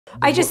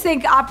I just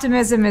think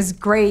optimism is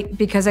great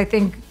because I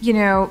think,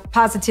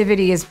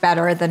 positivity is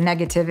better than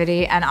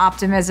negativity, and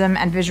optimism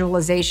and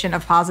visualization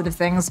of positive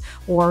things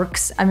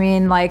works. I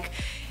mean,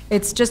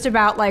 it's just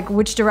about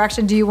which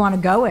direction do you want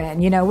to go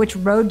in? Which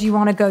road do you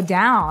want to go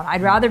down?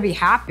 I'd rather be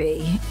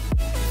happy.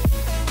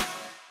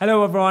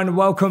 Hello, everyone.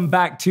 Welcome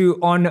back to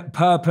On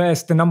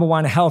Purpose, the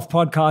 #1 health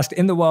podcast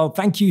in the world.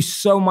 Thank you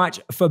so much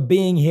for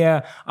being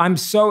here. I'm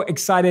so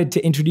excited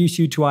to introduce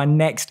you to our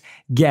next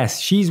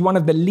guest. She's one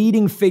of the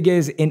leading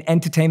figures in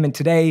entertainment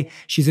today.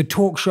 She's a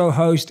talk show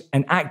host,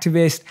 an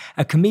activist,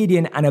 a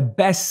comedian, and a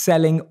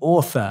best-selling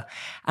author.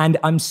 And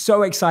I'm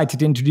so excited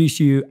to introduce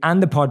you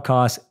and the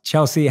podcast,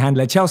 Chelsea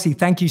Handler. Chelsea,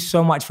 thank you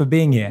so much for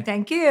being here.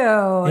 Thank you.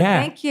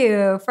 Yeah. Thank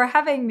you for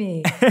having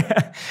me.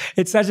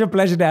 It's such a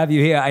pleasure to have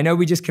you here. I know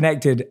we just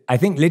connected, I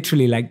think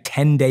literally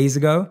 10 days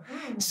ago.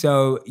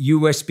 So you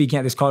were speaking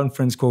at this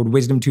conference called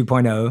Wisdom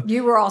 2.0.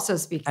 You were also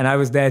speaking. And I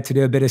was there to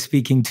do a bit of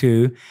speaking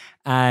too.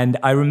 And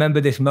I remember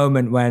this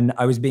moment when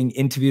I was being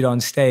interviewed on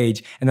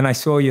stage, and then I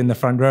saw you in the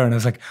front row and I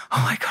was like,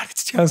 oh my God,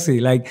 it's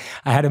Chelsea. I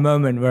had a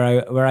moment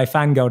where I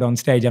fangirled on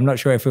stage. I'm not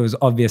sure if it was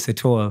obvious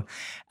at all.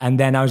 And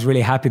then I was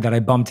really happy that I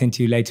bumped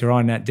into you later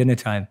on at dinner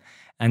time.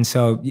 And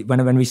so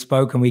when we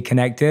spoke and we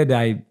connected,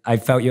 I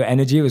felt your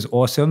energy. It was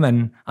awesome.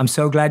 And I'm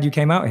so glad you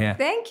came out here.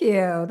 Thank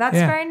you. That's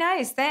very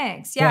nice.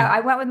 Thanks. Yeah,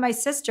 I went with my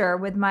sister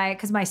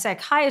because my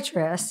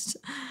psychiatrist,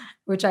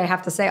 which I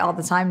have to say all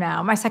the time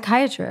now, my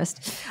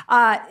psychiatrist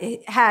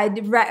had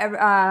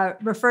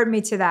referred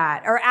me to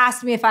that, or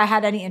asked me if I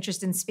had any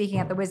interest in speaking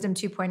at the Wisdom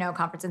 2.0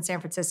 conference in San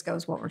Francisco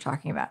is what we're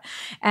talking about.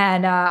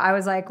 And I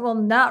was like, well,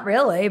 not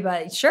really,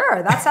 but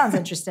sure, that sounds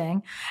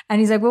interesting. And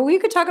he's like, well, we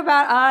could talk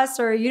about us,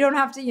 or you don't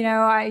have to,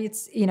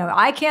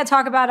 I can't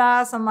talk about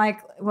us. I'm like,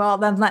 well,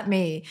 then let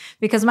me,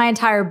 because my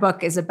entire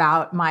book is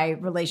about my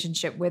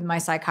relationship with my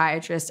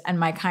psychiatrist and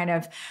my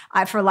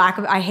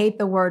I hate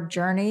the word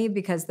journey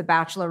because The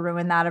Bachelor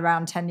ruined that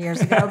around 10 years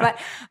ago.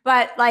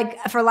 but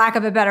for lack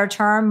of a better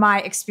term, my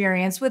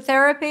experience with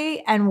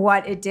therapy and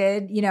what it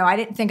did, I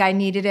didn't think I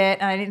needed it.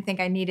 And I didn't think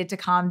I needed to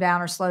calm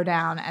down or slow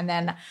down. And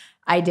then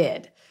I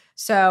did.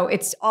 So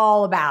it's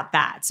all about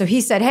that. So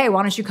he said, hey,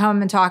 why don't you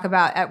come and talk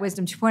about at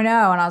Wisdom 2.0?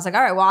 And I was like,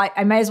 all right, well,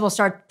 I may as well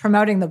start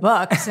promoting the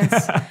book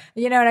since,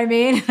 you know what I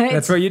mean?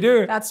 That's what you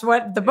do. That's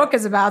what the book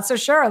is about. So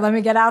sure, let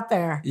me get out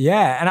there.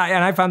 Yeah, and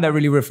I found that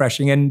really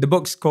refreshing. And the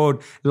book's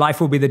called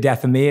Life Will Be the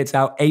Death of Me. It's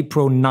out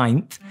April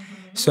 9th.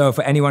 So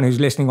for anyone who's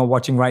listening or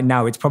watching right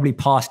now, it's probably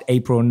past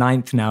April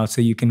 9th now.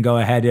 So you can go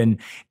ahead and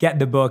get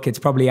the book. It's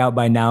probably out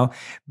by now.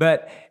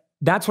 But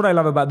that's what I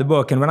love about the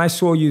book. And when I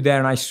saw you there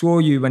and I saw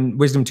you when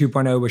Wisdom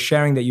 2.0 was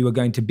sharing that you were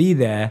going to be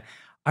there,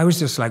 I was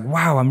just like,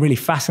 wow, I'm really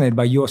fascinated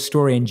by your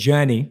story and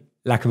journey,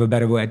 lack of a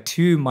better word,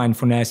 to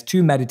mindfulness,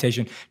 to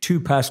meditation, to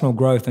personal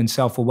growth and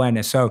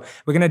self-awareness. So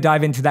we're going to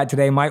dive into that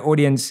today. My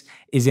audience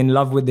is in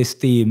love with this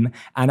theme,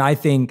 and I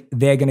think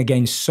they're going to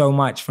gain so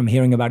much from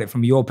hearing about it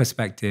from your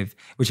perspective,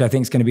 which I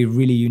think is going to be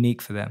really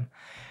unique for them.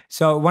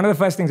 So one of the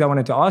first things I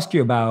wanted to ask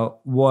you about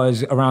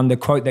was around the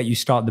quote that you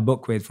start the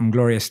book with from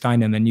Gloria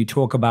Steinem. And you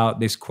talk about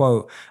this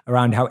quote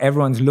around how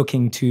everyone's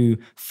looking to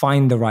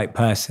find the right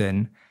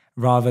person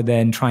rather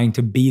than trying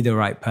to be the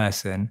right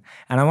person.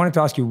 And I wanted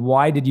to ask you,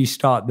 why did you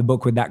start the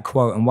book with that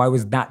quote? And why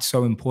was that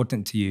so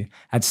important to you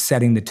at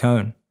setting the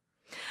tone?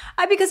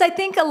 Because I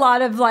think a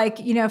lot of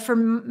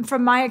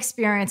from my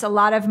experience, a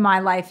lot of my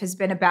life has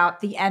been about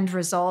the end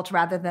result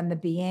rather than the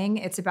being.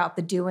 It's about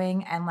the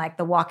doing and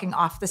the walking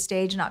off the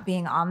stage, not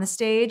being on the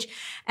stage.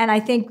 And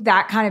I think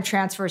that kind of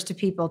transfers to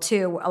people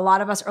too. A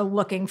lot of us are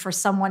looking for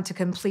someone to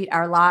complete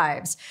our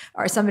lives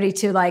or somebody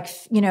to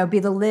be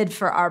the lid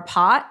for our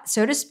pot,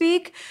 so to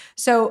speak.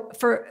 So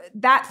for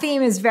that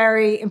theme is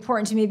very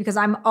important to me because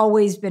I'm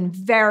always been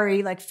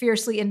very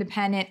fiercely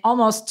independent,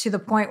 almost to the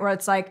point where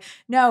it's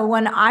no,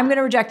 when I'm going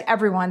to reject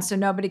everyone, so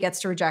nobody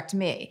gets to reject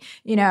me,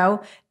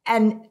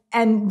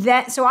 and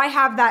that, so I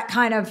have that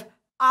kind of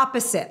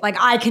opposite,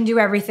 I can do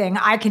everything,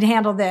 I can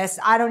handle this,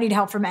 I don't need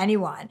help from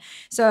anyone.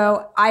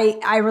 So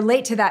I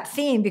relate to that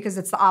theme because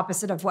it's the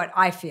opposite of what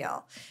I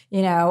feel.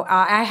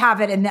 I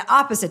have it in the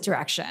opposite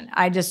direction.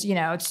 I just,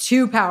 it's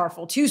too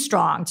powerful, too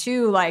strong,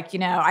 too I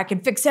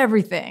can fix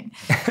everything.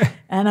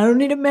 And I don't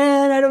need a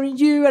man, I don't need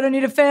you, I don't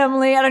need a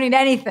family, I don't need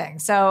anything.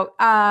 So,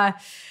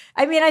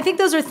 I think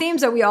those are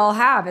themes that we all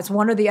have. It's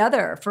one or the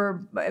other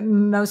for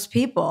most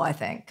people, I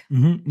think.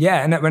 Mm-hmm.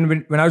 Yeah, and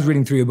when I was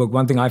reading through your book,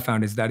 one thing I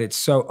found is that it's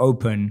so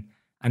open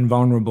and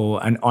vulnerable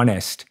and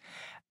honest.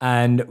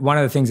 And one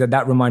of the things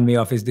that reminded me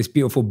of is this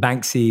beautiful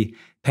Banksy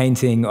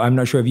painting. I'm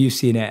not sure if you've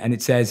seen it. And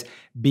it says,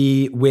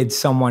 be with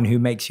someone who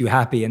makes you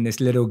happy. And this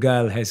little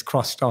girl has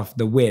crossed off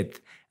the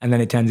with. And then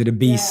it turns into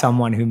be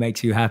someone who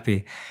makes you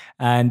happy.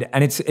 And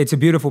it's a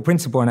beautiful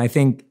principle. And I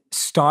think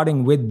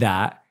starting with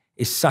that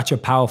is such a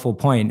powerful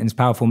point and it's a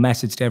powerful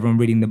message to everyone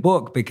reading the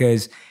book,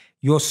 because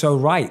you're so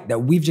right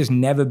that we've just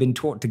never been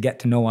taught to get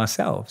to know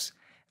ourselves.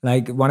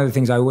 One of the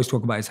things I always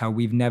talk about is how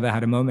we've never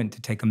had a moment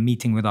to take a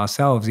meeting with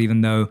ourselves,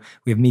 even though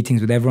we have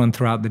meetings with everyone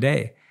throughout the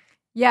day.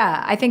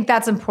 Yeah, I think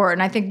that's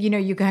important. I think,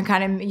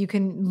 you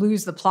can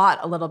lose the plot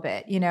a little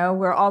bit.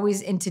 We're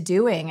always into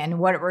doing and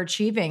what we're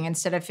achieving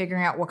instead of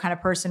figuring out what kind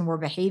of person we're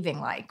behaving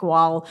like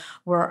while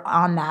we're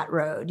on that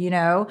road,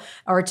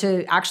 or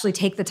to actually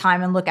take the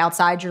time and look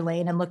outside your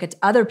lane and look at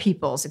other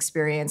people's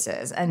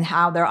experiences and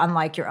how they're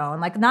unlike your own.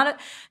 Like not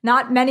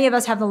many of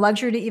us have the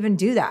luxury to even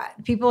do that.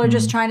 People are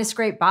just trying to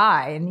scrape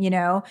by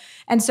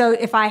and so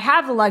if I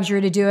have the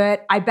luxury to do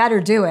it, I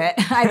better do it.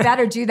 I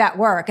better do that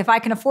work. If I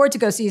can afford to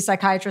go see a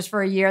psychiatrist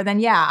for a year,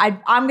 then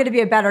I'm going to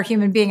be a better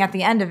human being at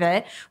the end of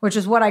it, which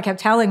is what I kept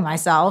telling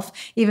myself,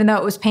 even though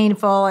it was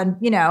painful. And,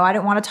 I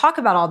didn't want to talk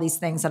about all these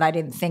things that I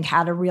didn't think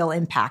had a real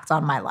impact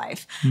on my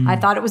life. I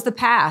thought it was the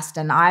past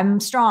and I'm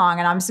strong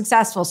and I'm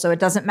successful. So it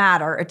doesn't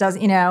matter. It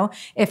doesn't,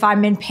 if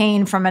I'm in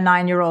pain from a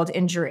 9-year-old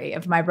injury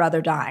of my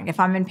brother dying, if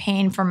I'm in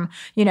pain from,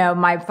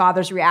 my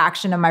father's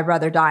reaction to my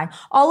brother dying,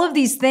 all of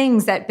these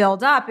things that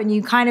build up and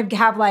you kind of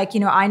have like,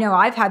 I know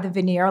I've had the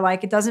veneer,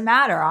 like it doesn't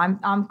matter.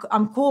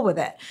 I'm cool with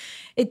it.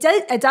 It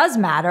does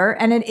matter,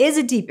 and it is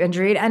a deep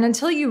injury. And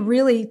until you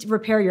really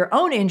repair your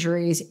own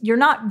injuries, you're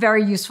not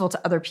very useful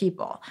to other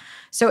people.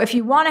 So if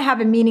you want to have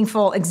a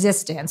meaningful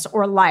existence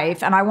or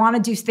life, and I want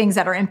to do things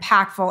that are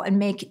impactful and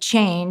make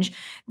change,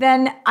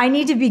 then I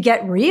need to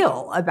get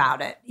real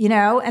about it,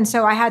 And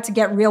so I had to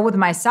get real with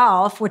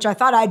myself, which I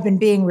thought I'd been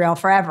being real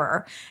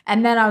forever.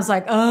 And then I was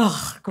like,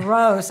 ugh,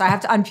 gross. I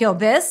have to unpeel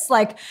this.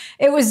 Like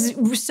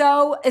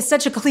it's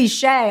such a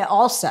cliche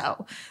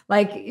also.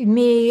 Like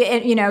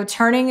me,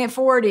 turning at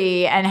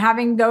 40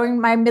 and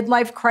going my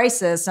midlife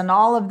crisis and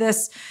all of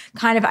this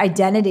kind of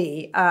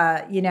identity,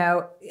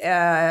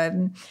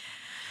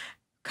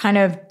 kind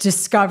of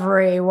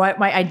discovery, what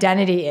my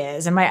identity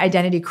is and my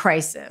identity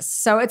crisis.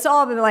 So it's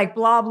all like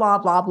blah, blah,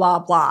 blah, blah,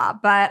 blah.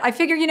 But I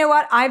figure, you know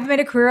what? I've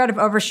made a career out of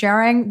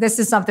oversharing. This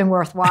is something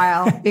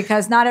worthwhile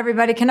because not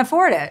everybody can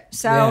afford it.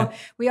 So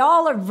we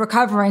all are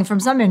recovering from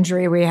some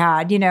injury we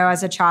had,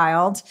 as a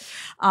child.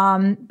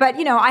 But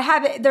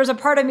there's a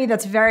part of me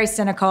that's very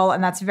cynical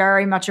and that's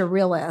very much a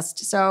realist.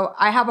 So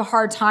I have a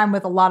hard time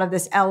with a lot of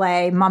this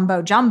LA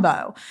mumbo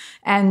jumbo,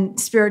 and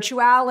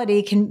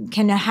spirituality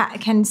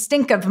can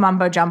stink of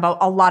mumbo jumbo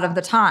a lot of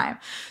the time.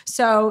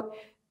 So,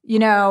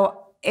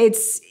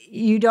 that's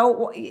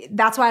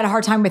why I had a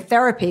hard time with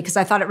therapy because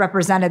I thought it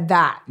represented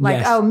that.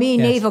 Like,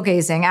 navel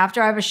gazing.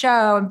 After I have a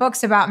show and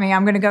books about me,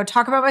 I'm going to go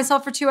talk about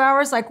myself for 2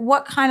 hours. Like,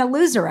 what kind of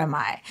loser am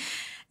I?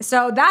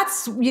 So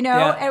that's,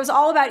 it was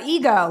all about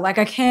ego. Like,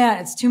 I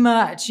can't, it's too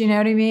much. You know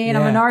what I mean?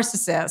 I'm a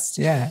narcissist.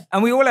 Yeah.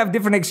 And we all have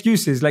different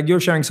excuses. Like you're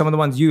sharing some of the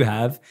ones you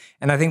have.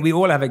 And I think we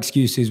all have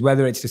excuses,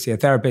 whether it's to see a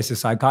therapist, a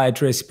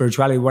psychiatrist,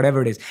 spirituality,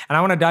 whatever it is. And I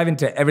want to dive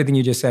into everything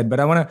you just said, but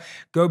I want to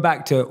go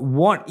back to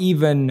what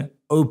even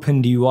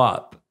opened you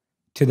up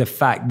to the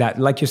fact that,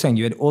 like you're saying,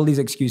 you had all these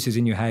excuses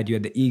in your head. You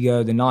had the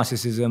ego, the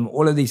narcissism,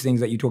 all of these things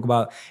that you talk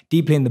about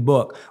deeply in the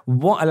book.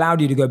 What allowed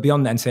you to go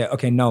beyond that and say,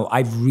 okay, no,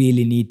 I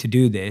really need to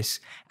do this,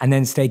 and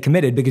then stay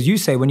committed? Because you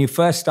say when you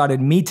first started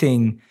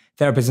meeting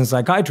therapists and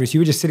psychiatrists, you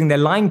were just sitting there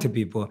lying to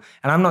people.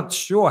 And I'm not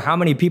sure how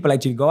many people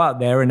actually go out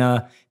there and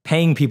are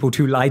paying people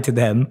to lie to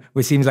them,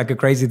 which seems like a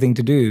crazy thing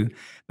to do.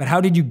 But how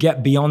did you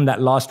get beyond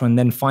that last one,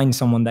 then find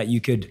someone that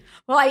you could?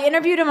 Well, I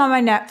interviewed him on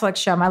my Netflix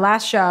show, my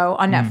last show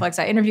on Netflix.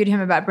 I interviewed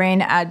him about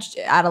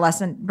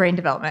adolescent brain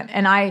development.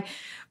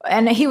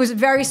 And he was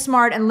very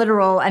smart and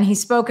literal, and he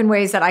spoke in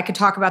ways that I could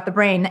talk about the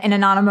brain in a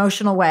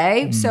non-emotional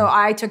way. So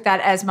I took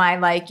that as my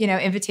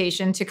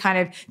invitation to kind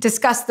of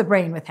discuss the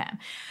brain with him.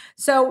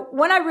 So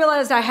when I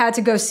realized I had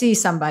to go see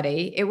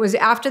somebody, it was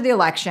after the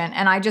election,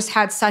 and I just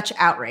had such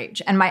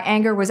outrage, and my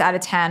anger was at a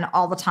 10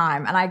 all the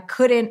time, and I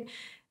couldn't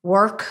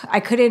work.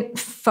 I couldn't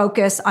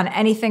focus on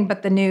anything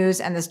but the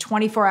news and this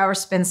 24-hour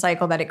spin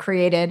cycle that it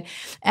created.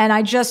 And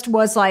I just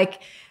was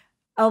like,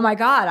 oh my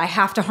God, I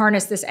have to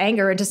harness this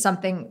anger into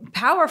something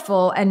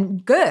powerful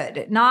and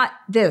good, not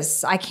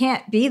this. I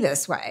can't be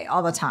this way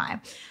all the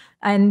time.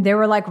 And they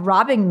were like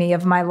robbing me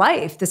of my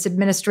life, this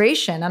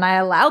administration, and I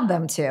allowed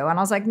them to. And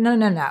I was like, no,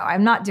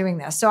 I'm not doing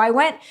this. So I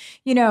went,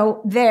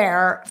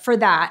 there for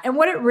that. And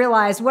what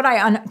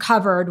I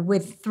uncovered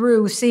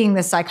through seeing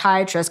this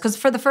psychiatrist, because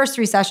for the first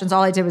 3 sessions,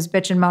 all I did was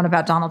bitch and moan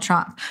about Donald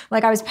Trump.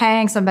 Like I was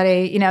paying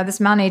somebody, this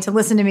money to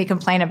listen to me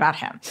complain about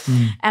him.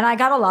 And I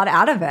got a lot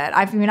out of it.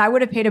 I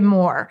would have paid him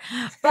more.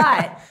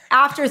 But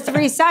after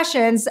 3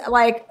 sessions,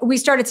 we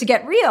started to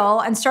get real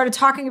and started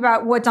talking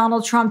about what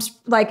Donald Trump's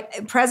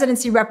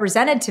presidency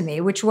represented to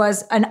me, which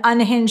was an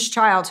unhinged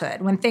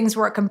childhood when things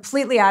were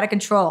completely out of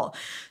control.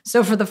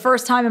 So for the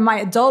first time in my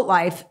adult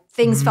life,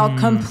 things felt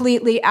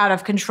completely out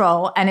of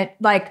control. And it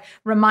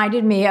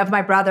reminded me of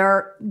my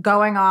brother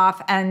going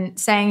off and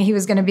saying he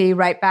was going to be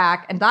right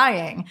back and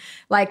dying.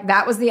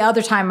 That was the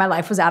other time my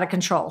life was out of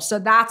control. So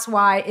that's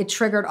why it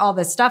triggered all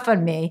this stuff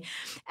on me.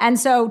 And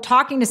so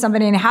talking to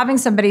somebody and having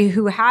somebody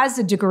who has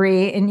a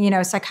degree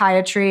in,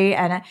 psychiatry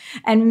and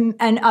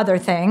other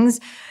things,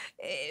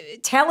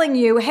 telling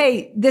you,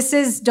 hey,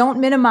 don't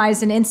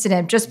minimize an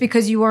incident just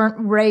because you weren't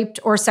raped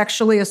or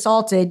sexually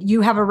assaulted.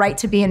 You have a right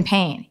to be in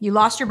pain. You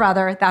lost your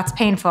brother. That's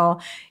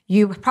painful.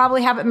 You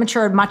probably haven't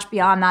matured much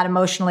beyond that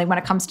emotionally when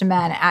it comes to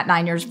men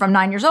from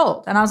 9 years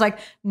old. And I was like,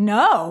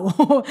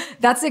 no,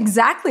 that's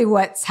exactly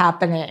what's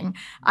happening.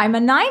 I'm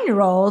a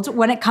 9-year-old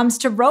when it comes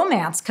to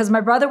romance because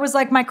my brother was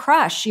like my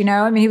crush, you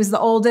know? I mean, he was the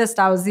oldest,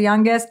 I was the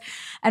youngest.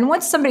 And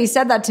once somebody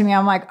said that to me,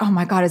 I'm like, oh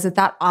my God, is it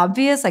that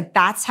obvious? Like,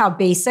 that's how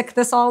basic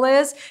this all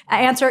is?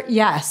 I answer,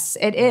 yes,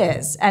 it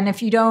is. And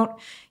if you don't,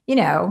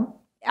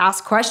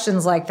 ask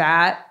questions like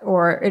that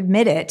or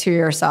admit it to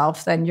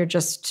yourself, then you're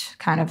just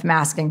kind of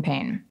masking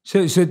pain.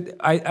 So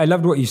I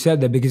loved what you said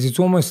there, because it's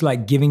almost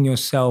like giving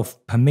yourself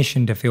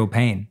permission to feel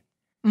pain.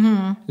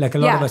 Mm-hmm. Like a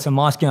lot of us are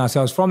masking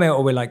ourselves from it,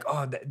 or we're like,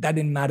 oh, that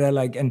didn't matter.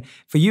 Like, and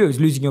for you, it was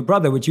losing your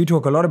brother, which you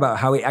talk a lot about,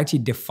 how it actually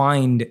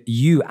defined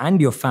you and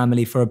your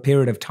family for a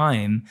period of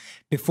time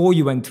before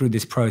you went through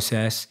this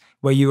process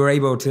where you were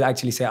able to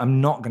actually say,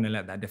 I'm not going to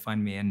let that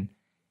define me. And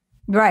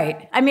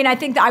right. I mean, I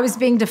think that I was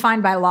being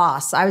defined by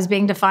loss. I was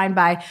being defined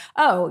by,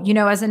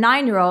 as a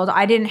 9-year-old,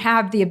 I didn't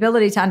have the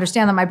ability to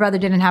understand that my brother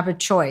didn't have a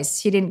choice.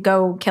 He didn't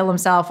go kill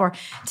himself. Or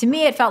to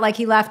me, it felt like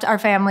he left our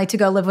family to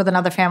go live with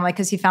another family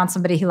because he found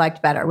somebody he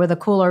liked better, with a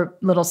cooler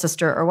little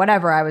sister or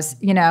whatever. I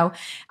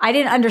I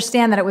didn't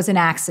understand that it was an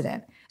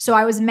accident. So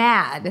I was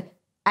mad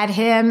at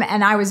him,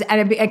 and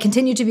I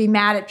continued to be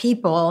mad at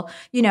people,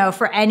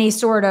 for any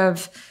sort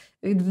of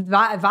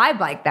vibe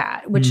like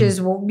that, which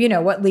is,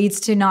 what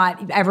leads to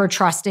not ever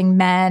trusting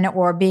men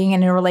or being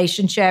in a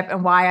relationship,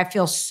 and why I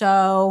feel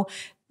so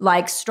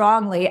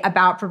strongly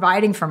about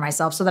providing for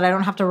myself so that I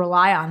don't have to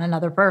rely on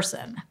another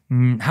person.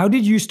 How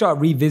did you start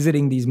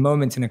revisiting these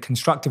moments in a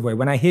constructive way?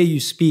 When I hear you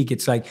speak,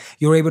 it's like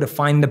you're able to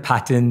find the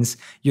patterns,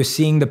 you're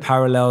seeing the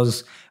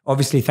parallels.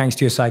 Obviously, thanks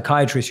to your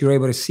psychiatrist, you're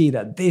able to see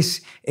that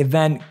this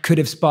event could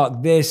have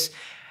sparked this.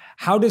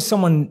 How does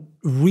someone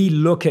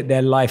re-look at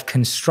their life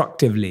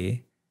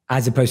constructively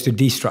as opposed to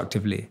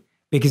destructively?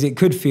 Because it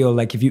could feel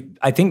like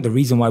I think the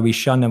reason why we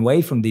shun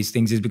away from these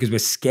things is because we're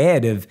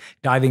scared of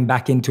diving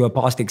back into a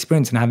past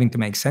experience and having to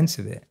make sense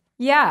of it.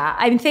 Yeah,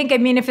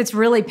 if it's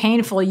really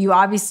painful, you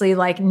obviously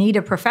need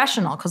a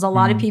professional, because a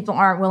lot of people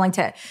aren't willing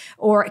to,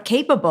 or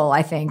capable,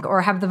 I think,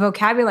 or have the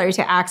vocabulary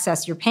to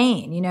access your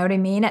pain. You know what I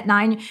mean? At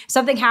 9,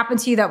 something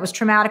happened to you that was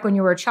traumatic when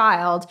you were a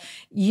child.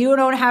 You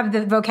don't have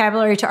the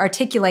vocabulary to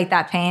articulate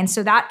that pain.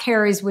 So that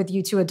carries with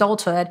you to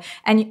adulthood.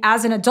 And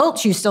as an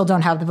adult, you still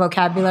don't have the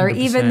vocabulary, 100%.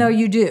 Even though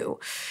you do.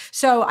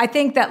 So I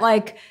think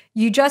that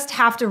you just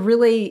have to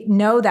really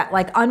know that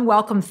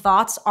unwelcome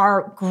thoughts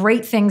are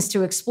great things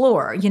to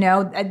explore.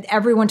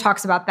 Everyone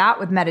talks about that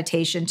with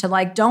meditation,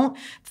 to don't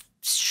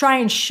try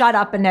and shut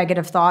up a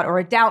negative thought or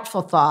a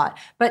doubtful thought,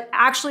 but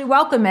actually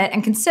welcome it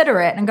and consider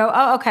it and go,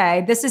 oh,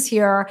 okay, this is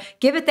here.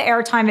 Give it the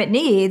airtime it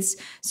needs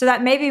so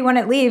that maybe when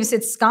it leaves,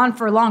 it's gone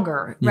for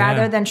longer,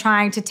 rather than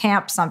trying to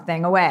tamp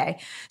something away.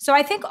 So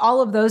I think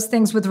all of those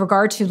things with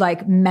regard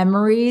to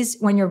memories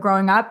when you're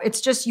growing up,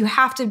 it's just you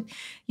have to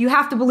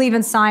believe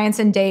in science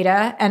and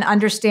data and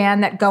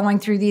understand that going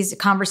through these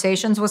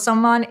conversations with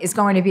someone is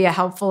going to be a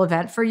helpful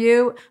event for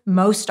you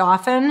most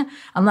often,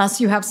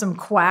 unless you have some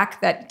quack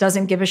that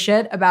doesn't give a shit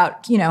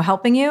about,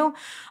 helping you.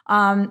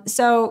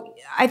 So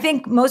I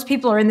think most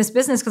people are in this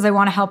business because they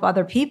want to help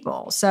other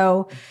people.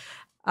 So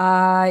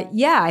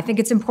I think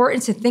it's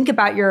important to think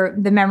about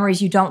the memories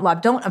you don't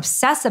love. Don't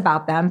obsess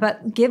about them,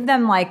 but give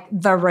them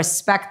the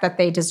respect that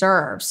they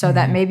deserve so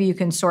that maybe you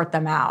can sort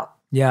them out.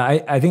 Yeah,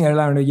 I think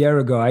around a year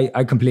ago,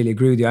 I completely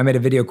agree with you. I made a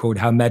video called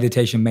How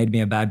Meditation Made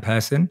Me a Bad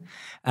Person.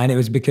 And it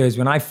was because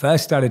when I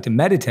first started to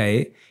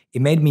meditate,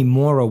 it made me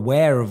more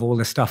aware of all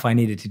the stuff I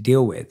needed to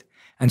deal with.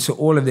 And so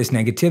all of this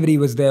negativity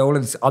was there. All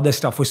of this other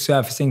stuff was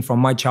surfacing from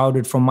my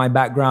childhood, from my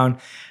background.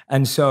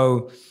 And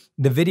so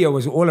the video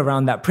was all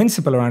around that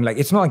principle around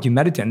it's not like you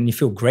meditate and you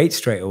feel great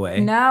straight away.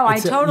 No, I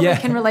totally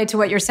can relate to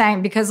what you're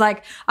saying, because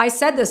I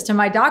said this to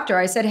my doctor.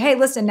 I said, hey,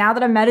 listen, now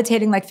that I'm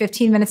meditating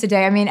 15 minutes a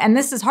day, and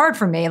this is hard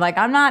for me.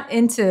 I'm not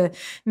into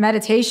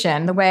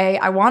meditation the way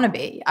I want to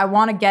be. I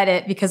want to get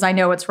it because I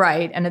know it's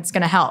right and it's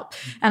going to help.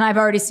 And I've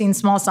already seen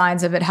small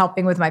signs of it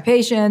helping with my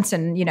patients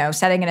and,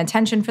 setting an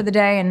intention for the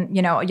day and,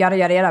 yada, yada,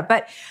 yada.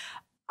 But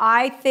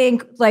I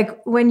think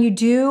when you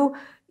do,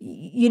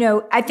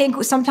 I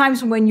think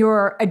sometimes when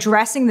you're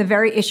addressing the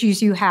very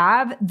issues you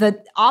have,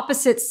 the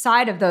opposite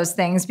side of those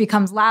things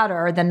becomes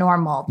louder than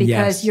normal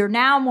because you're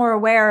now more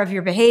aware of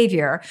your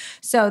behavior.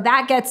 So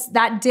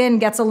that din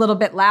gets a little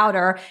bit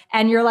louder,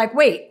 and you're like,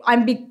 wait,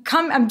 I'm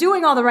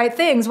doing all the right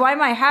things. Why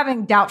am I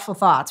having doubtful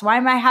thoughts? Why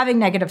am I having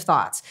negative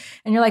thoughts?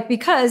 And you're like,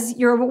 because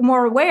you're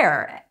more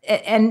aware.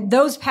 And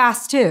those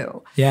pass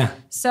too. Yeah.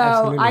 So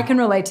absolutely. I can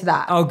relate to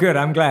that. Oh, good.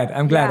 I'm glad.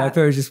 Yeah. I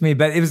thought it was just me,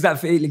 but it was that,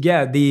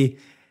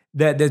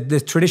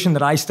 the tradition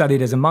that I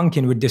studied as a monk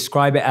in would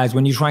describe it as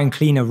when you try and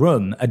clean a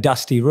room, a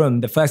dusty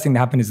room, the first thing that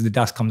happens is the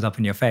dust comes up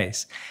in your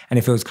face. And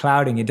if it was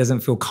clouding, it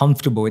doesn't feel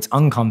comfortable. It's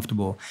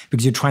uncomfortable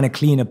because you're trying to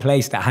clean a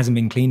place that hasn't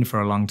been cleaned for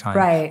a long time,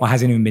 right, or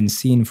hasn't even been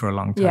seen for a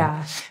long time.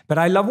 Yeah. But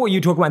I love what you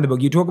talk about in the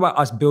book. You talk about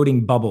us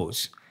building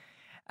bubbles.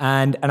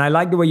 And I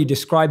like the way you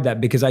describe that,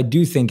 because I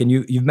do think, and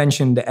you've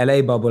mentioned the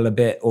LA bubble a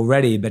bit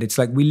already, but it's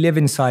like we live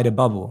inside a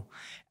bubble.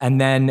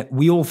 And then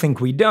we all think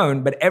we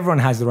don't, but everyone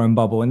has their own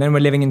bubble. And then we're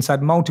living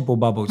inside multiple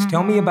bubbles. Mm-hmm.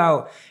 Tell me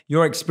about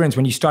your experience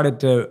when you started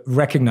to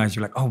recognize,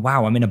 you're like, oh,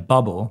 wow, I'm in a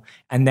bubble.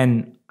 And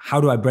then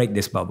how do I break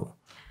this bubble?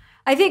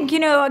 I think,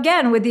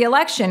 again, with the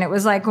election, it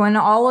was like when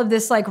all of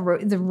this, like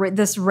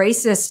this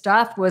racist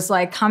stuff was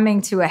like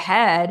coming to a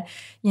head,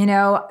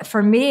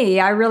 for me,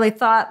 I really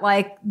thought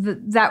like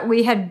that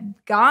we had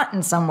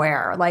gotten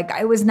somewhere. Like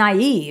I was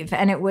naive.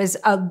 And it was,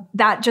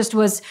 that just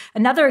was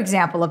another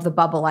example of the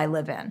bubble I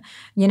live in,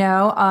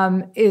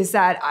 is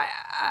that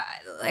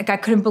I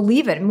couldn't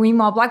believe it. And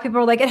meanwhile, Black people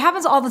are like, it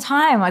happens all the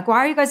time. Like, why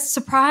are you guys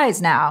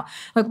surprised now?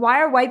 Like, why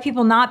are white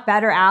people not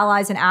better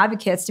allies and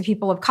advocates to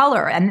people of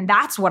color? And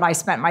that's what I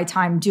spent my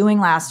time doing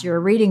last year,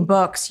 reading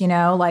books,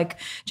 like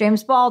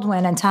James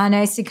Baldwin and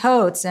Ta-Nehisi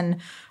Coates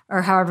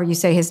or however you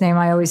say his name,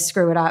 I always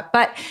screw it up.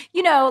 But,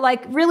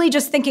 like really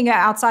just thinking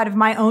outside of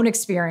my own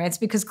experience,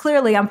 because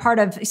clearly I'm part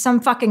of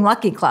some fucking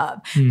lucky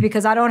club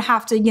because I don't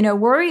have to,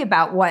 worry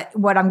about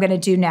what I'm going to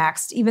do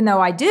next. Even though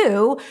I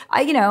do,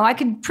 I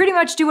can pretty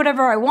much do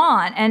whatever I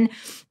want.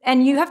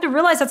 And you have to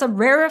realize that's a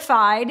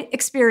rarefied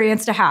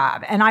experience to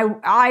have. And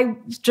I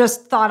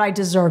just thought I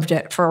deserved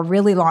it for a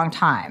really long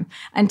time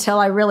until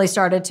I really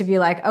started to be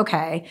like,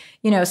 okay,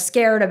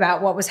 scared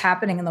about what was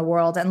happening in the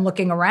world and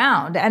looking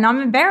around. And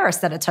I'm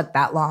embarrassed that it took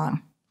that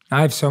long.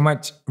 I have so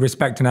much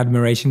respect and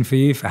admiration for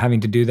you for having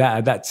to do that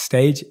at that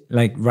stage,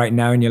 like right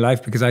now in your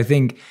life, because I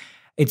think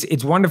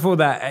it's wonderful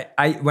that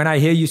when I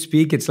hear you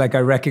speak, it's like I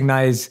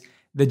recognize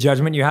the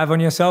judgment you have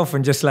on yourself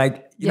and just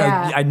like, you know,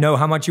 I know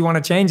how much you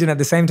want to change. And at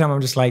the same time,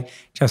 I'm just like,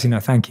 Chelsea, no,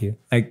 thank you.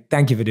 Like,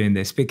 thank you for doing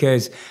this.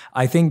 Because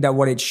I think that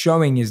what it's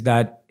showing is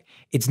that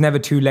it's never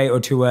too late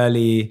or too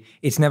early.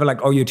 It's never like,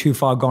 oh, you're too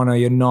far gone or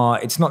you're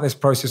not. It's not this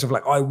process of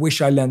like, oh, I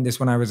wish I learned this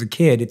when I was a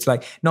kid. It's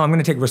like, no, I'm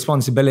going to take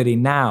responsibility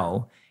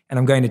now and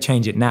I'm going to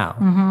change it now.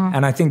 Mm-hmm.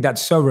 And I think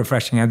that's so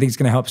refreshing. I think it's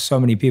going to help so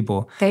many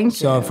people. Thank you.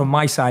 So from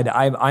my side,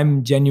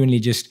 I'm genuinely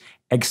just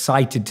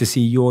excited to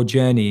see your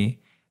journey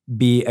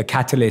be a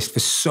catalyst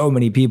for so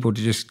many people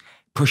to just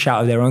push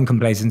out of their own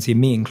complacency,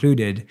 me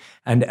included,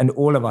 and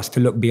all of us to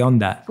look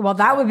beyond that. Well,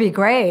 that would be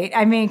great.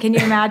 I mean, can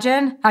you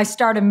imagine? I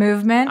start a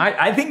movement.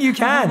 I think you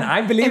can.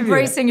 I believe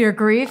Embracing your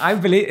grief. I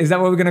believe. Is that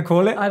what we're going to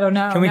call it? I don't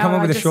know. Can we come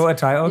up with a shorter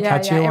title?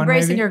 Catchy one,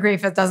 Embracing maybe? your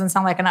grief. It doesn't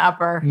sound like an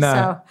upper.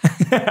 No.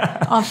 So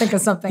I'll think of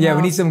something else.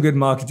 We need some good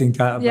marketing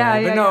title.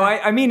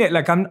 I mean it.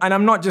 Like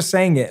I'm not just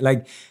saying it.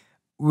 Like,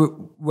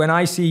 when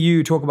I see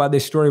you talk about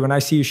this story, when I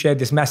see you share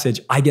this message,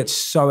 I get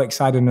so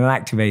excited and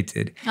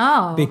activated.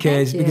 Oh,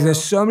 because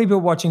there's so many people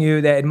watching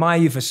you, they admire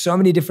you for so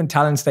many different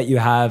talents that you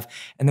have.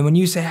 And then when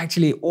you say,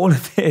 actually, all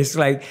of this,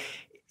 like,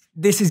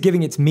 this is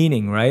giving its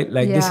meaning, right?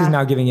 Like, this is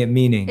now giving it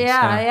meaning.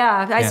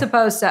 I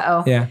suppose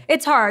so. Yeah.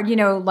 It's hard,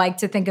 like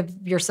to think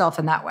of yourself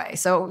in that way.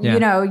 So,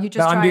 you just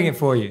but I'm doing it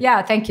for you.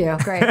 Yeah, thank you.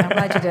 Great. I'm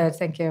glad you did.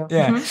 Thank you.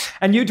 Yeah. Mm-hmm.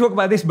 And you talk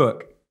about this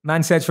book,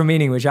 Man's Search for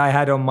Meaning, which I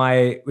had on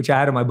my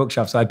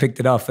bookshelf, so I picked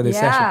it up for this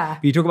session.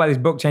 But you talk about this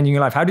book changing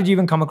your life. How did you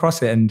even come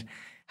across it, and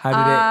how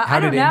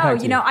did it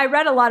impact you? I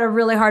read a lot of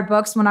really hard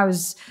books when I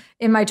was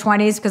in my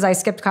 20s because I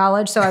skipped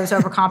college, so I was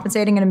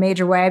overcompensating in a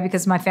major way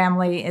because my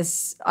family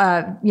is,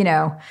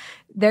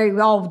 they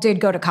all did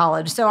go to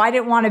college. So I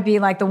didn't want to be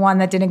like the one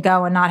that didn't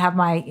go and not have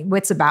my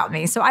wits about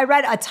me. So I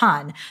read a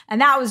ton.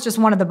 And that was just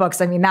one of the books.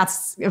 I mean,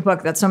 that's a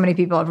book that so many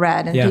people have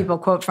read and people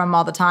quote from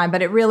all the time.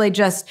 But it really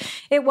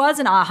it was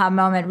an aha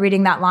moment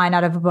reading that line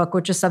out of a book,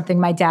 which is something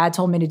my dad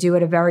told me to do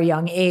at a very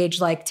young age.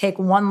 Like, take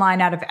one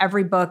line out of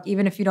every book,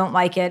 even if you don't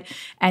like it.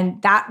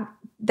 And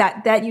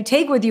that you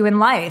take with you in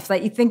life,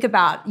 that you think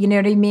about, you know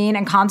what I mean,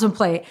 and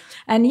contemplate.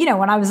 And,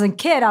 when I was a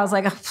kid, I was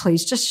like, oh,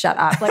 please just shut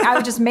up. Like, I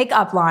would just make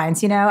up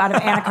lines, out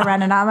of Anna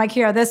Karenina. I'm like,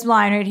 here, this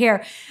line right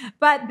here.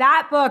 But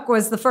that book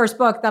was the first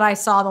book that I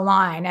saw the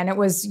line. And it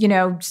was,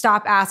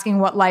 stop asking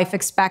what life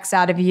expects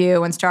out of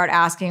you and start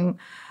asking,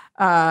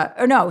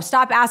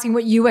 stop asking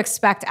what you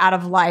expect out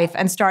of life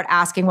and start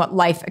asking what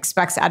life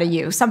expects out of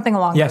you. Something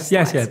along those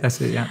lines. Yes, that's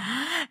it, yeah.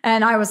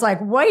 And I was like,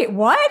 wait,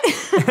 what?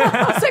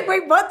 I was like,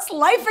 wait, what's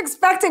life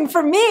expecting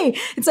from me?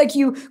 It's like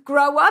you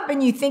grow up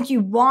and you think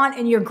you want,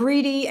 and you're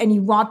greedy and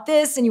you want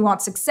this and you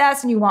want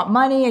success and you want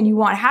money and you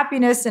want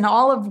happiness and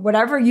all of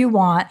whatever you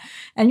want.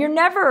 And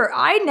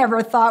I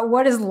never thought,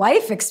 what is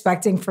life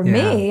expecting from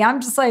me?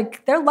 I'm just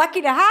like, they're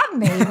lucky to have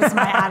me, was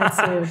my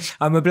attitude.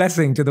 I'm a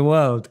blessing to the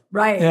world.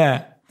 Right.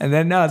 Yeah. And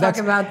then, no,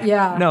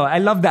 I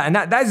love that. And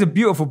that is a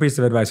beautiful piece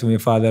of advice from your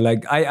father.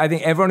 Like, I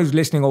think everyone who's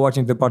listening or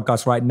watching the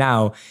podcast right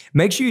now,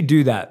 make sure you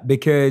do that,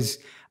 because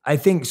I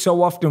think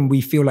so often we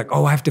feel like,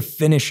 oh, I have to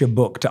finish a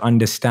book to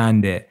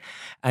understand it.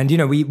 And,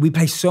 we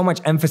place so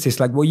much emphasis,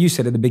 like what you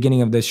said at the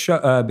beginning of the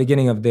show,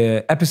 beginning of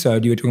the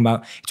episode, you were talking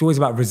about, it's always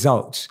about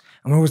results.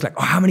 And we're always like,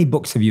 oh, how many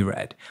books have you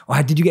read? Or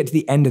how did you get to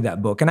the end of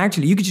that book? And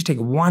actually, you could just take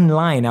one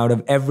line out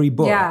of every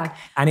book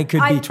and it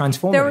could be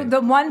transformative.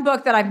 The one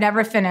book that I've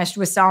never finished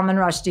was Salman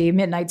Rushdie,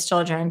 Midnight's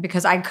Children,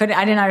 because I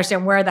didn't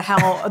understand where the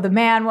hell the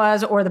man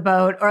was or the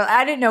boat, or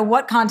I didn't know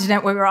what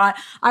continent we were on.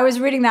 I was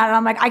reading that and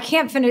I'm like, I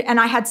can't finish. And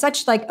I had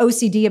such like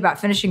OCD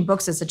about finishing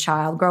books as a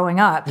child growing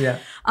up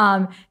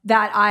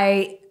that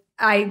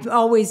I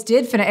always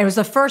did finish. It was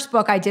the first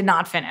book I did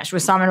not finish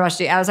was Salman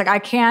Rushdie. I was like,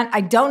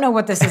 I don't know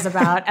what this is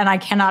about and I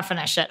cannot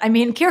finish it. I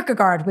mean,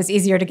 Kierkegaard was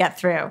easier to get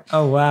through.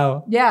 Oh,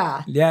 wow.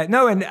 Yeah. Yeah.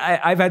 No, and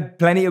I've had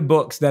plenty of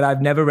books that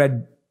I've never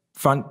read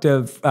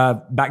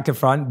back to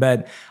front,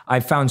 but I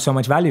found so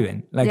much value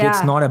in. Like,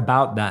 it's not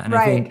about that. And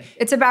I think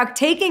it's about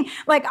taking,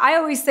 like, I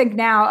always think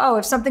now, oh,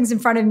 if something's in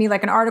front of me,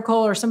 like an article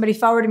or somebody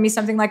forwarded me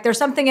something, like there's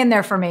something in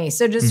there for me.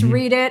 So just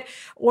read it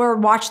or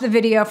watch the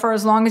video for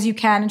as long as you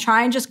can and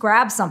try and just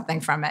grab something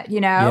from it, you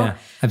know? Yeah,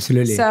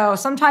 absolutely. So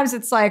sometimes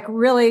it's like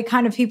really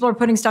kind of people are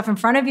putting stuff in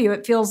front of you.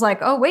 It feels like,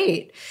 oh,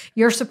 wait,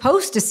 you're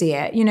supposed to see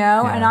it, you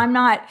know? And I'm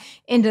not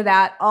into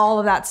that, all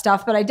of that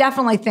stuff, but I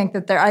definitely think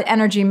that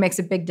energy makes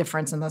a big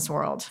difference in this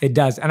world. It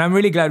does. And I'm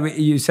really glad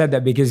you said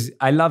that, because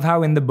I love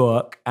how in the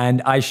book,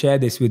 and I share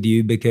this with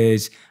you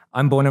because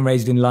I'm born and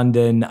raised in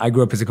London. I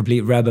grew up as a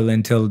complete rebel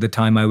until the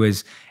time I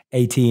was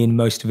 18.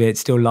 Most of it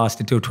still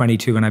lasted till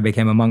 22 when I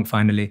became a monk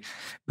finally.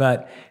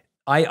 But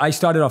I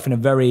started off in a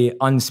very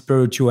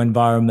unspiritual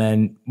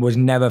environment, was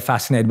never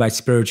fascinated by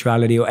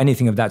spirituality or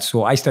anything of that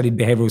sort. I studied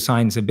behavioral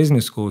science at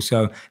business school.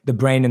 So the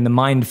brain and the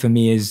mind for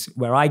me is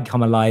where I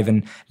come alive,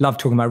 and love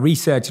talking about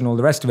research and all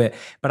the rest of it.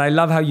 But I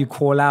love how you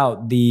call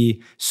out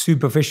the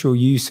superficial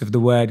use of the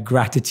word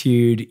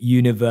gratitude,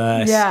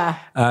 universe,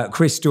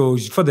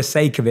 crystals for the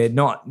sake of it,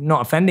 not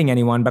offending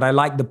anyone. But I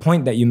like the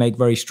point that you make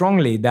very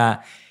strongly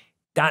that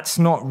that's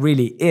not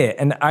really it.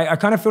 And I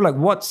kind of feel like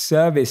what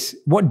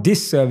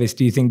disservice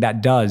do you think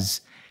that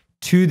does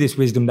to this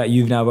wisdom that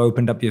you've now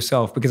opened up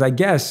yourself? Because I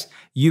guess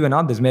you and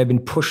others may have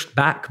been pushed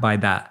back by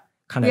that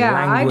kind of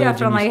language. I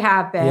definitely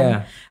have been.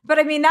 Yeah. But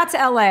I mean, that's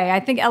LA. I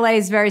think LA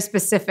is very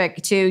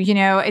specific too. You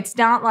know, it's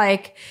not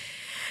like,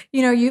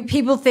 you know,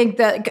 people think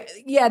that,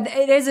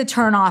 it is a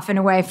turnoff in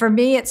a way. For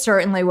me, it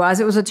certainly was.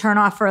 It was a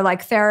turnoff for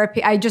like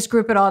therapy. I just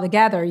group it all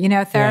together, you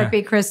know,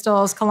 therapy,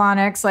 crystals,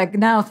 colonics, like,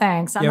 no,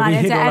 thanks. I'm not into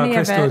any of it. We hit all our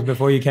crystals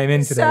before you came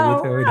in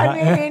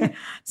today.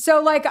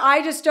 So like,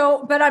 I just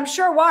don't, but I'm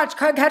sure,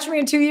 catch me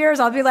in 2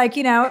 years. I'll be like,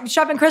 you know,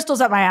 shoving crystals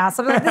up my ass.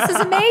 I'm like, this is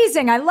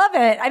amazing. I love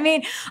it. I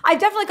mean, I've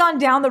definitely gone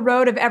down the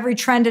road of every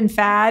trend and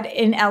fad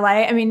in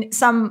LA. I mean,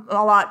 some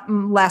a lot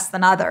less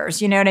than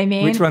others. You know what I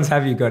mean? Which ones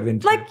have you got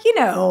into? Like, you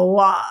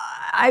know,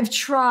 I've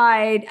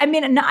tried, I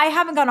mean, I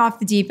haven't gone off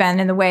the deep end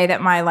in the way that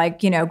my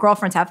like, you know,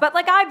 girlfriends have, but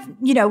like I've,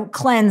 you know,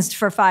 cleansed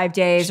for 5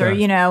 days or,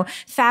 you know,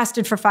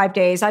 fasted for 5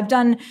 days. I've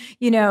done,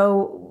 you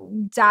know,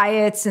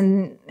 diets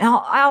and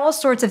all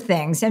sorts of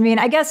things. I mean,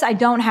 I guess I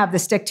don't have the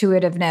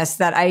stick-to-itiveness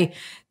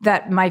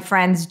that my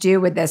friends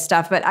do with this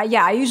stuff. But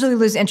I usually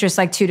lose interest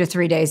like 2 to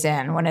 3 days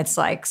in when it's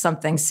like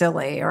something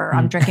silly or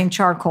I'm drinking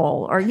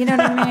charcoal or, you know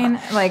what I mean?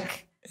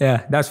 Like,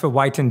 yeah, that's for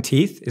whitened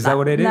teeth. Is that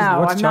what it is?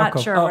 No, What's I'm charcoal?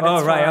 not sure what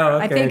it's for.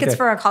 Okay, I think it's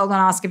for a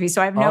colonoscopy,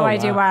 so I have no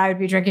idea why I would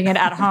be drinking it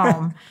at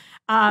home.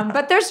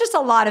 But there's just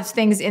a lot of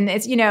things in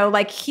it, you know,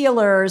 like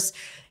healers,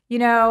 you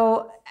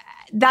know,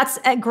 that's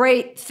a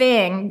great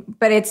thing,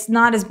 but it's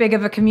not as big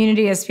of a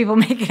community as people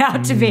make it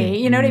out to be.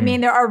 You know what I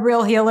mean? There are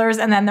real healers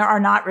and then there are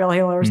not real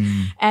healers.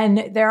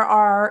 And there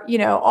are, you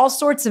know, all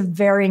sorts of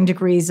varying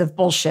degrees of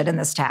bullshit in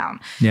this town.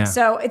 Yeah.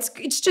 So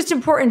it's just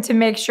important to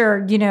make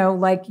sure, you know,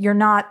 like you're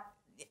not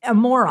a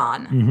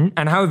moron.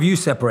 And how have you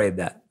separated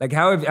that? Like,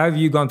 how have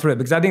you gone through it?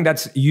 Because I think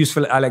that's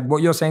useful. I like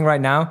what you're saying right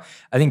now.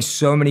 I think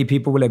so many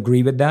people will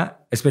agree with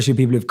that, especially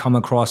people who've come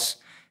across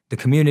the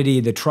community,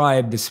 the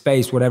tribe, the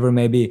space, whatever it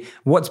may be.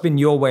 What's been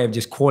your way of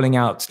just calling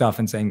out stuff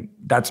and saying,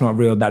 that's not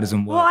real, that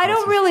doesn't work? Well, I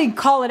don't really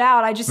call it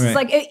out. I just, it's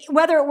like,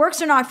 whether it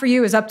works or not for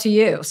you is up to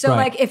you. So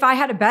like, if I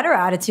had a better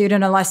attitude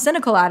and a less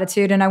cynical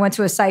attitude and I went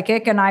to a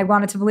psychic and I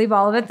wanted to believe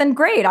all of it, then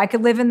great. I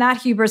could live in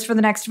that hubris for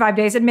the next 5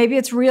 days and maybe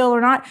it's real or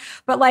not.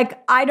 But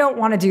like, I don't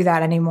want to do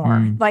that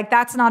anymore. Like,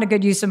 that's not a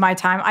good use of my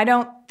time. I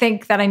don't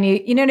think that I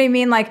need, you know what I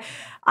mean? Like,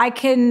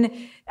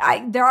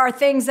 there are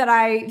things that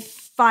I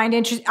find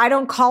interesting. I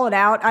don't call it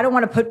out. I don't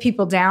want to put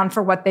people down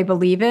for what they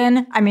believe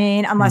in. I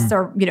mean, unless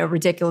they're, you know,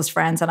 ridiculous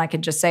friends and I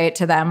could just say it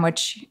to them,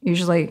 which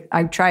usually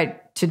I try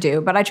to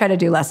do, but I try to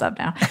do less of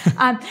now.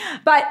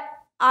 But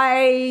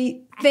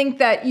I think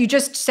that you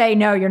just say,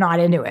 no, you're not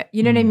into it.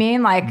 You know what I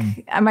mean? Like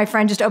my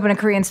friend just opened a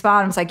Korean spa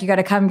and was like, you got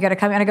to come.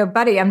 And I go,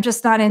 buddy, I'm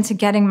just not into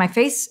getting my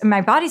face and my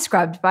body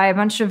scrubbed by a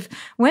bunch of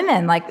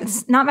women. Like,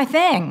 it's not my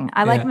thing.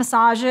 I like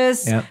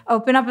massages,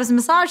 open up as a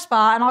massage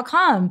spa and I'll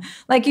come.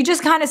 Like, you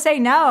just kind of say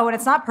no and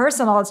it's not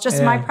personal. It's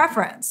just my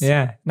preference.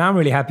 Yeah. Now I'm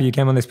really happy you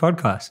came on this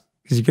podcast.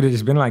 Because you could have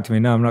just been like to me,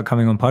 no, I'm not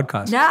coming on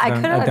podcasts. Yeah, I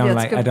could have.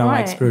 I don't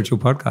like spiritual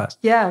podcasts.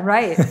 Yeah,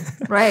 right.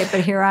 Right.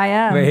 But here I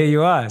am. But here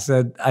you are.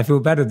 So I feel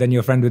better than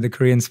your friend with the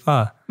Korean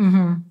spa.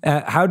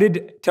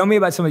 Tell me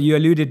about you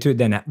alluded to it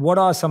then. What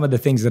are some of the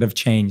things that have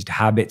changed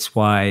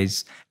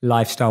habits-wise,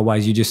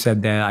 lifestyle-wise? You just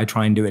said there, I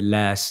try and do it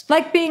less.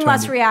 Like being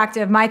less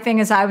reactive. My thing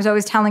is I was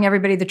always telling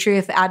everybody the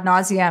truth ad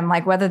nauseum,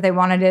 like whether they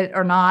wanted it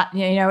or not.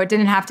 You know, it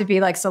didn't have to be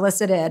like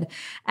solicited.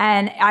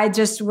 And I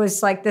just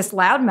was like this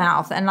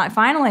loudmouth. And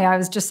finally I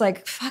was just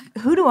like, fuck,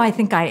 who do I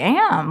think I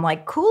am?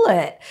 Like, cool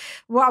it.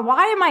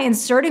 Why am I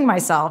inserting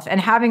myself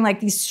and having like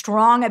these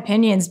strong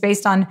opinions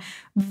based on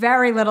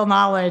very little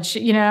knowledge,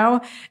 you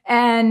know?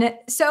 And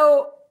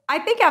so I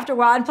think after a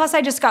while, and plus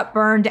I just got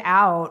burned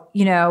out,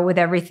 you know, with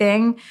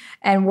everything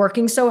and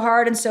working so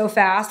hard and so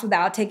fast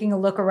without taking a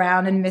look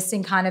around and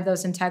missing kind of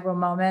those integral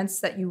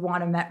moments that you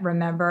want to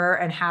remember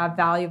and have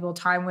valuable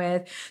time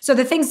with. So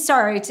the things,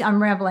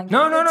 I'm rambling.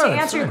 No. To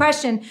answer your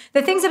question,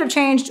 the things that have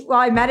changed, well,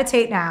 I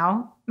meditate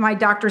now. My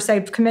doctor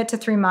said commit to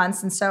 3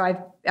 months. And so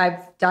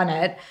I've done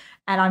it.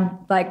 And I'm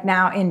like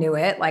now into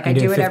it. Like I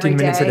do it every day. 15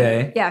 minutes a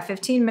day. Yeah,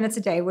 15 minutes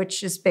a day,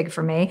 which is big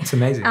for me. It's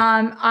amazing.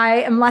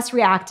 I am less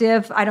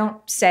reactive. I don't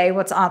say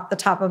what's off the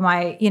top of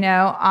my, you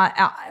know,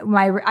 I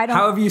don't.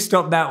 How have you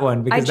stopped that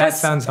one? Because that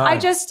sounds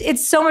hard.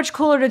 It's so much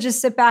cooler to just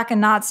sit back and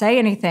not say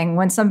anything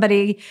when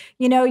somebody,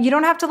 you know, you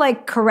don't have to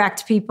like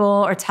correct people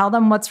or tell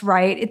them what's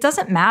right. It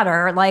doesn't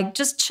matter. Like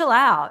just chill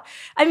out.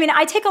 I mean,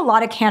 I take a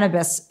lot of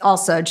cannabis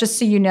also, just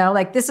so you know,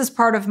 like this is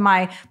part of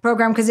my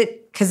program because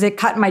it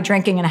cut my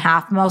drinking in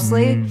half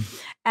mostly.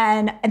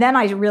 And then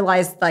I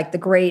realized like the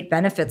great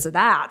benefits of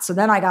that. So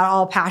then I got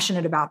all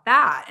passionate about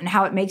that and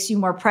how it makes you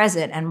more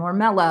present and more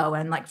mellow.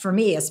 And like for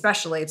me,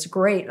 especially, it's a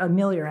great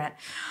ameliorant.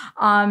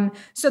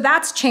 So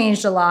that's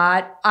changed a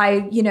lot.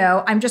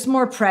 I'm just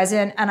more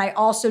present. And I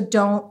also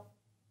don't,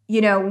 you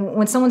know,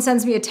 when someone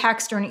sends me a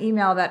text or an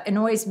email that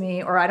annoys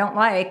me or I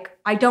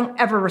don't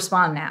ever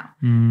respond now.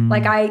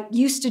 Like I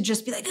used to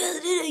just be like,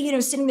 you know,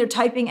 sitting there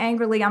typing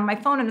angrily on my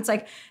phone. And it's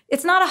like,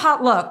 it's not a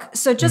hot look.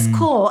 So just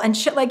cool and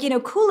shit, like, you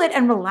know, cool it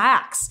and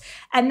relax.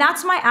 And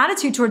that's my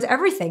attitude towards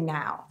everything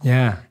now.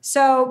 Yeah.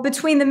 So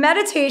between the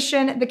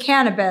meditation, the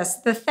cannabis,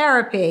 the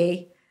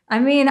therapy, I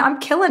mean, I'm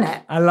killing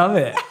it. I love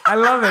it.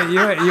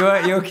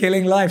 You're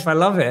killing life. I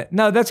love it.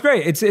 No, that's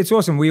great. It's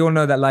awesome. We all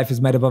know that life is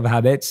made up of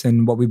habits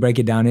and what we break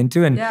it down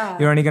into. And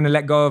you're only going to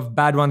let go of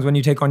bad ones when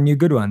you take on new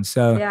good ones.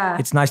 So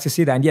it's nice to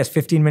see that. And yes,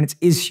 15 minutes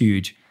is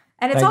huge.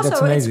 And it's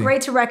also, it's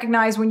great to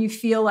recognize when you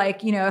feel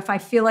like, you know, if I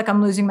feel like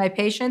I'm losing my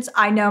patience,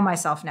 I know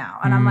myself now.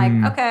 And I'm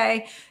like,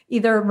 okay,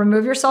 either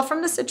remove yourself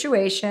from the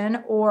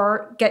situation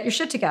or get your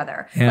shit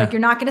together. Like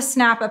you're not going to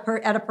snap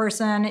at a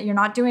person. You're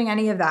not doing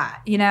any of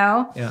that, you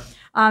know? Yeah.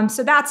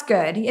 So that's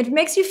good. It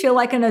makes you feel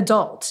like an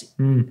adult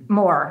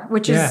more,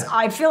 which is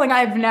I feel like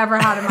I've never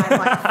had in my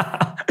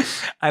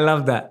life. I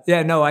love that.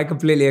 Yeah, no, I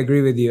completely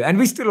agree with you. And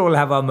we still all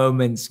have our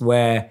moments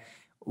where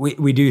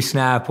we do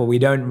snap or we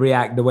don't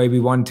react the way we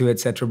want to,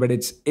 etc. But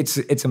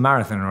it's a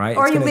marathon, right?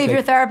 Or you leave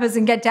your therapist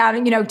and get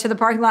down, you know, to the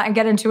parking lot and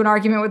get into an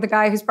argument with the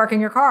guy who's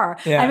parking your car.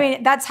 I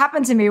mean, that's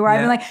happened to me where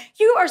I've been like,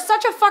 you are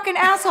such a fucking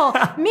asshole.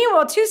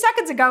 Meanwhile, 2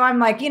 seconds ago, I'm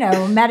like, you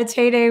know,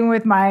 meditating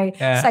with my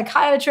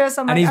psychiatrist.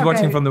 I'm and like, he's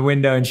watching from the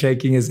window and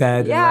shaking his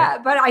head. Yeah,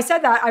 but I said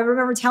that. I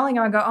remember telling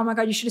him, I go, oh my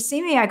God, you should have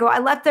seen me. I go, I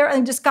left there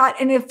and just got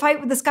in a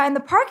fight with this guy in the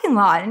parking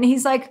lot. And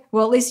he's like,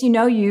 well, at least you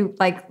know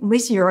at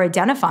least you're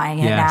identifying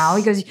it now.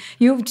 He goes,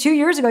 2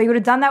 years ago, you would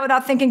have done that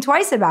without thinking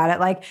twice about it.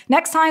 Like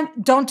next time,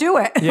 don't do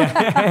it.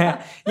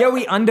 Yeah,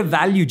 we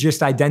undervalue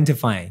just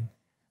identifying.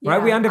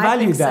 Right? We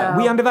undervalue that.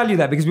 We undervalue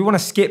that because we want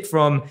to skip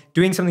from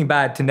doing something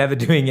bad to never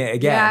doing it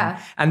again.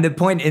 Yeah. And the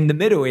point in the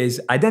middle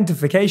is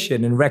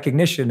identification and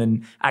recognition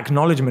and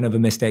acknowledgement of a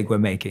mistake we're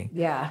making.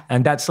 Yeah.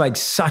 And that's like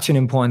such an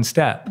important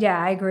step.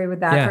 Yeah, I agree with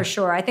that for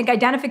sure. I think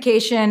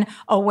identification,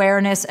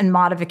 awareness, and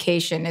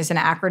modification is an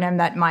acronym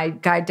that my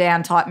guy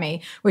Dan taught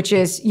me, which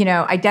is, you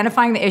know,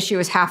 identifying the issue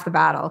is half the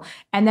battle.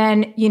 And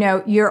then, you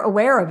know, you're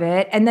aware of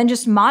it and then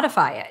just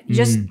modify it.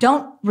 Just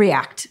don't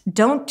react.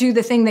 Don't do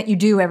the thing that you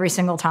do every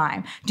single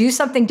time. Do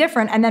something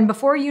different. And then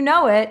before you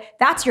know it,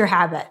 that's your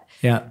habit.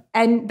 Yeah.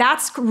 And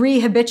that's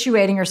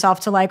rehabituating yourself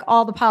to like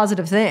all the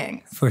positive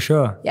things. For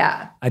sure.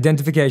 Yeah.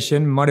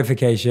 Identification,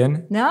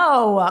 modification.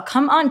 No,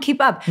 come on, keep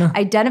up. No.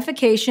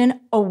 Identification,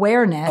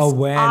 awareness.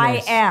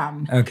 I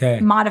am. Okay.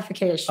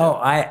 Modification. Oh,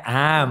 I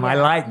am. Yeah. I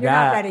like You're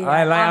that. Not ready yet.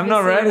 I'm not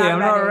ready. I'm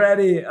not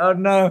ready. Oh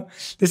no.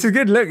 This is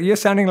good. Look, you're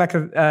sounding like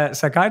a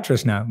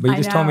psychiatrist now, but you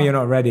just told me you're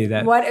not ready.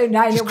 What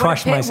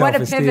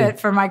a pivot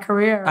for my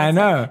career. I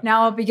know.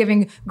 Now I'll be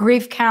giving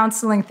grief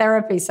counseling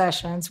therapy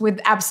sessions with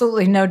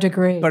absolutely no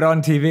degree. But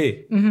on TV.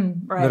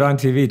 Right. But on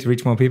TV to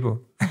reach more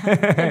people.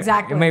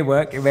 Exactly. It may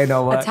work, it may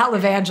not work. A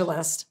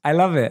televangelist. I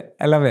love it.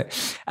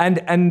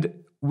 And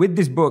with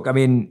this book, I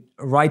mean,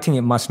 writing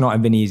it must not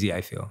have been easy,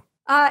 I feel.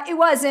 It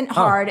wasn't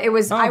hard. It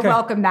was, I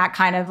welcome that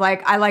kind of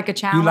like, I like a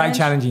challenge. You like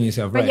challenging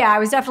yourself, right? But yeah, I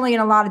was definitely in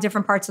a lot of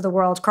different parts of the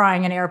world,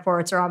 crying in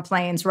airports or on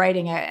planes,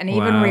 writing it. And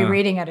even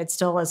rereading it, it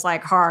still is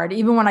like hard.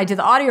 Even when I did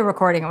the audio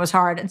recording, it was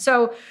hard. And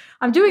so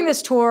I'm doing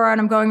this tour and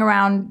I'm going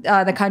around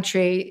the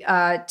country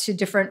to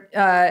different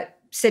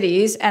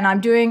cities.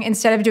 And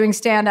instead of doing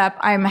stand-up,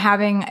 I'm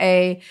having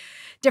a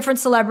different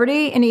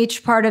celebrity in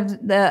each part of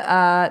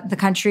the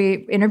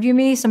country interview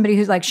me. Somebody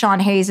who's like Sean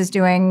Hayes is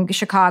doing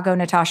Chicago,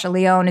 Natasha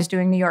Lyonne is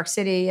doing New York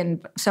City,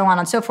 and so on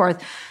and so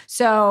forth.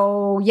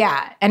 So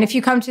yeah, and if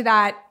you come to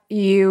that,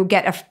 you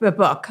get a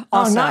book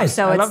also. Oh, nice.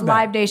 So I it's love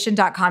that.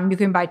 livenation.com. You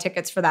can buy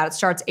tickets for that. It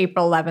starts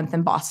April 11th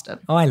in Boston.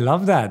 Oh, I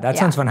love that. That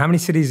sounds fun. How many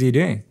cities are you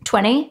doing?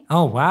 20.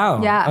 Oh,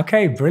 wow. Yeah.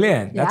 Okay,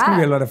 brilliant. That's going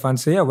to be a lot of fun.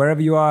 So yeah, wherever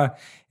you are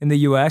in the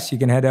US, you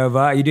can head over.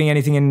 Are you doing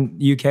anything in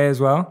UK as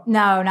well?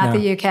 No, not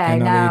the UK. Okay,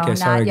 not the UK.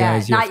 Sorry, not yet.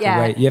 guys. You not have to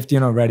yet. wait.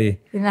 You're not ready.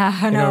 No,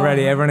 You're not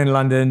ready. Everyone in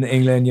London,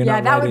 England, you're not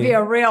ready. Yeah, that would be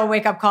a real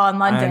wake-up call in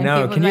London. I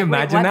know. People Can would you be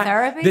like, imagine "Wait, that?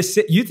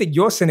 Therapy? You think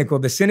you're cynical.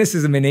 The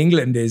cynicism in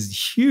England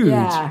is huge.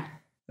 Yeah.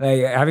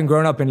 Like, having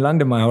grown up in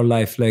London my whole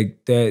life,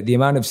 like the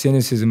amount of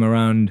cynicism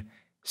around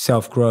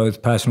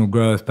self-growth, personal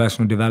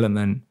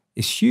development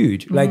is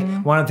huge. Like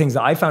one of the things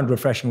that I found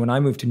refreshing when I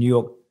moved to New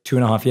York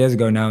 2.5 years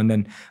ago now, and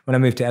then when I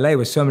moved to LA,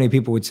 was so many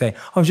people would say,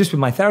 I was just with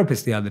my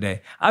therapist the other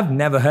day. I've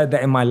never heard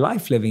that in my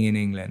life living in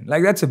England.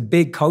 Like that's a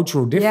big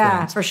cultural difference.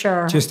 Yeah, for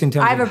sure. Just in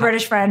terms I have of a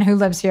British friend who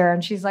lives here,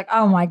 and she's like,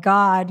 oh my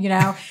God,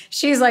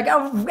 she's like,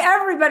 oh,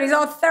 everybody's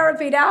all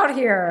therapied out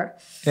here.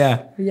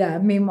 Yeah. Yeah,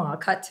 meanwhile,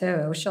 cut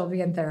to, she'll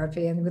be in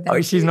therapy. And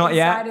within she's not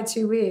yet? inside of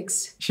 2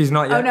 weeks. She's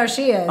not yet? Oh, no,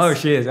 she is. Oh,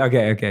 she is.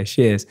 Okay.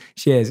 She is.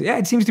 Yeah,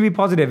 it seems to be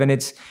positive, and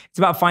it's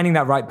about finding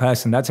that right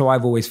person. That's how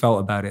I've always felt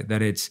about it,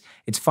 that it's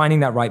finding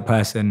that right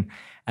person,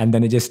 and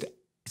then it's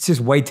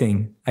just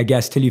waiting, I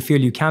guess, till you feel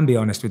you can be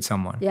honest with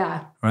someone.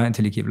 Yeah. Right?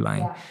 Until you keep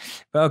lying. Yeah.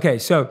 But okay,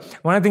 so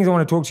one of the things I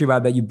want to talk to you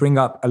about that you bring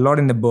up a lot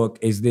in the book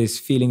is this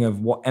feeling of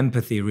what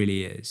empathy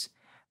really is,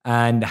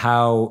 and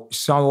how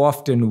so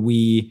often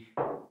we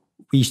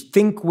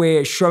think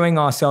we're showing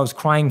ourselves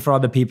crying for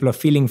other people or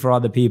feeling for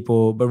other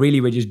people, but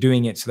really we're just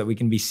doing it so that we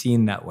can be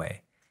seen that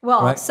way.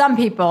 Well, right? Some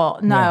people,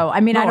 no. Yeah. I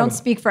mean, I don't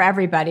speak for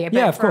everybody,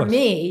 but for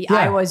me,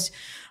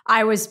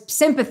 I was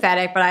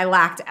sympathetic, but I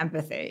lacked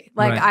empathy.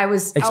 Like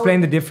right.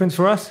 Explain the difference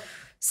for us.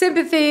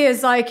 Sympathy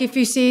is like if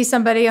you see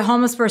somebody, a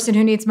homeless person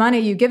who needs money,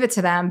 you give it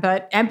to them.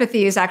 But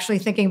empathy is actually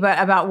thinking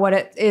about what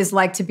it is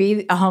like to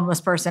be a homeless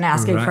person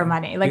asking for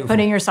money, like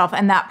putting yourself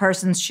in that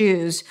person's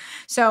shoes.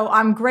 So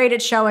I'm great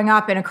at showing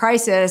up in a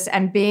crisis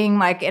and being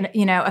like,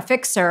 a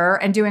fixer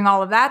and doing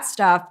all of that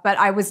stuff. But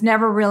I was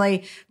never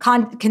really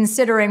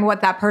considering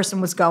what that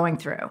person was going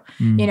through.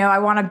 I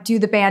want to do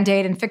the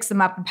Band-Aid and fix them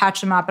up and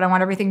patch them up. And I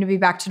want everything to be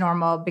back to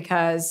normal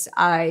because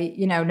I,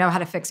 know how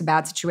to fix a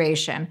bad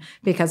situation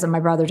because of my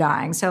brother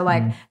dying. So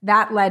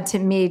that led to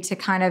me to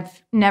kind of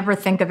never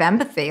think of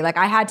empathy. Like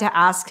I had to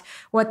ask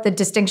what the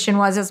distinction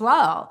was as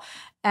well.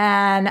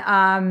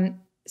 And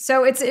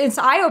so it's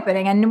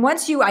eye-opening. And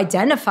once you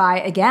identify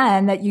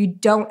again that you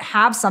don't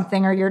have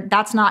something or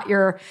that's not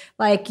your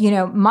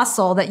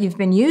muscle that you've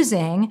been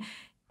using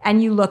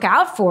and you look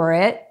out for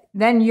it,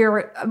 then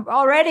you're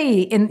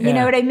already in, you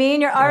know what I mean?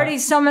 You're already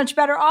so much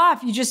better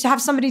off. You just have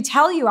somebody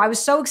tell you. I was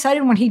so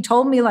excited when he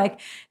told me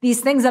like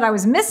these things that I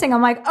was missing.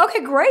 I'm like,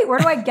 okay, great. Where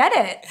do I get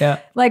it?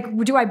 Like,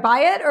 do I buy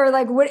it or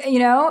like what,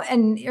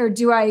 or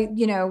do I,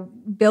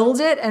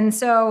 build it? And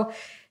so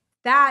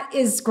that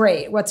is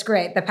great. What's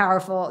great, the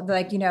powerful,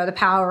 the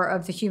power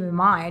of the human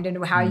mind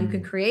and how you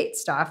can create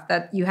stuff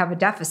that you have a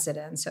deficit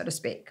in, so to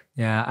speak.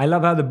 Yeah, I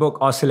love how the book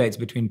oscillates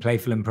between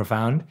playful and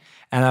profound.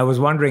 And I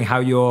was wondering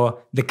how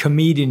the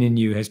comedian in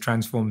you has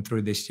transformed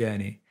through this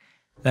journey.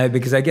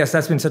 Because I guess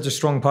that's been such a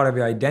strong part of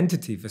your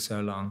identity for so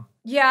long.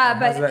 Yeah,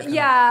 but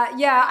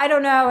I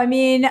don't know. I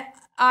mean,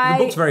 the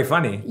book's very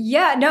funny.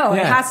 Yeah, no,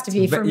 it has to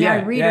be for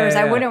my readers.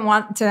 Yeah. I wouldn't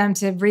want them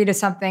to read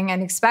something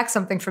and expect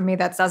something from me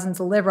that doesn't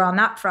deliver on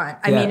that front.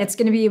 I mean, it's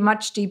going to be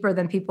much deeper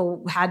than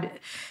people had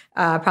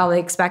probably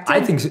expected.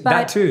 I think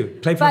that too,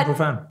 playful and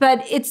profound.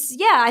 But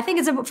I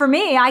think for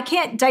me, I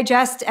can't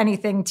digest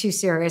anything too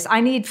serious.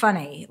 I need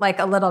funny, like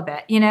a little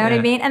bit, you know what I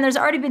mean? And there's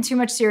already been too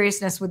much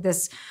seriousness with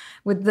this,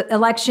 with the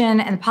election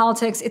and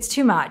politics. It's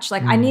too much.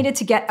 Like I needed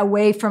to get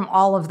away from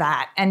all of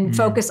that and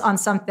focus on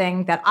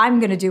something that I'm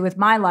going to do with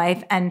my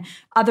life and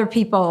other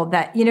people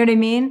that, you know what I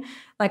mean?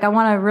 Like I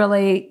want to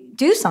really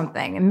do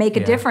something and make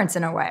a difference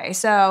in a way.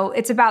 So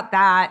it's about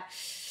that.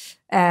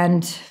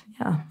 And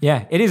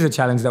yeah, it is a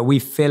challenge that we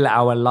fill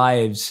our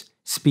lives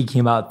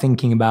speaking about,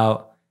 thinking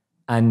about,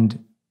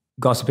 and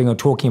gossiping or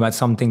talking about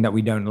something that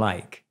we don't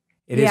like.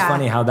 It is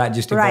funny how that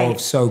just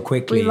evolves so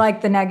quickly. We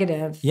like the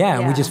negative.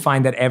 Yeah, we just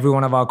find that every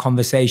one of our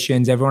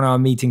conversations, every one of our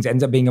meetings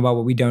ends up being about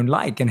what we don't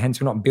like. And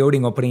hence we're not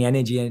building or putting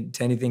energy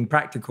into anything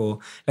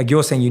practical. Like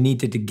you're saying, you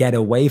needed to get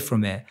away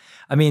from it.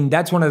 I mean,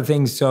 that's one of the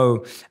things.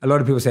 So a lot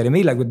of people say to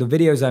me, like with the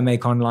videos I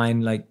make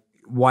online, like,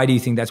 why do you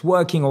think that's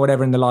working or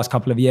whatever in the last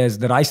couple of years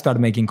that I started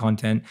making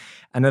content?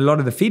 And a lot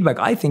of the feedback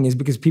I think is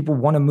because people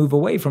want to move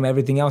away from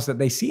everything else that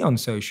they see on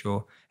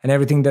social and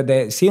everything that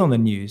they see on the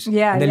news.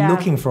 Yeah, and they're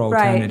looking for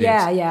alternatives.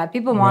 Right. Yeah.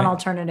 People want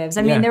alternatives.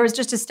 I mean, there was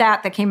just a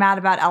stat that came out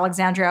about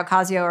Alexandria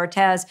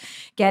Ocasio-Cortez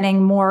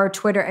getting more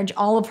Twitter, and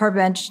all of her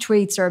bench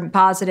tweets are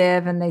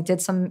positive, and they did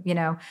some,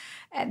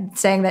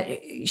 saying that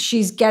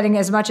she's getting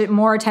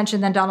more attention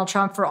than Donald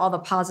Trump for all the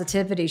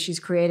positivity she's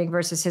creating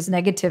versus his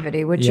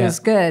negativity, which is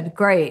good.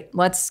 Great.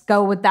 Let's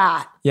go with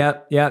that.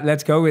 Yeah,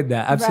 let's go with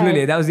that.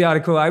 Absolutely. Right. That was the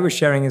article I was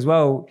sharing as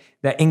well,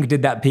 that Inc.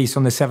 did that piece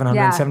on the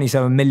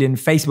 777 million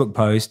Facebook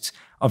posts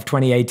of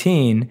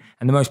 2018,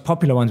 and the most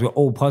popular ones were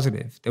all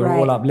positive. They were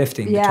all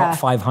uplifting. The top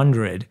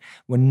 500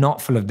 were not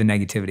full of the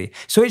negativity.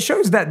 So it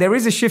shows that there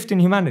is a shift in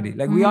humanity.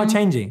 Like we are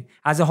changing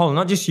as a whole,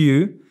 not just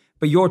you,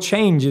 but your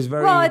change is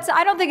very... Well,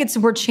 I don't think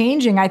we're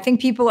changing. I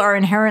think people are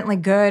inherently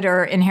good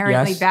or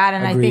inherently bad.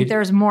 And agreed. I think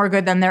there's more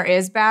good than there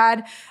is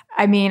bad.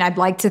 I mean, I'd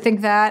like to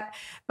think that.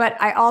 But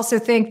I also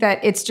think that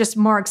it's just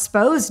more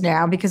exposed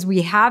now because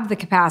we have the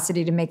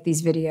capacity to make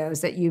these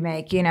videos that you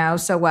make,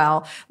 so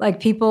well. Like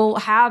people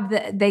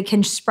they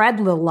can spread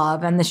the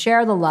love and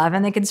share the love,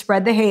 and they can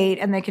spread the hate,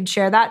 and they can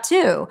share that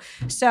too.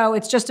 So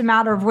it's just a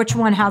matter of which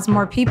one has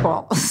more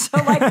people. So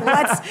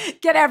let's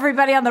get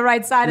everybody on the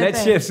right side of things.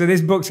 Let's shift. So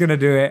this book's going to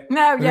do it.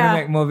 No, We're going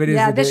to make more videos.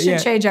 Yeah, this should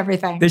change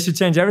everything. This should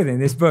change everything.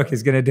 This book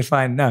is going to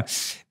define,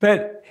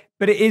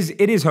 But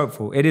it is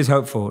hopeful. It is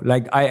hopeful.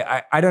 Like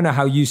I don't know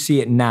how you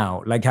see it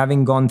now. Like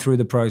having gone through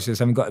the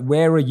process,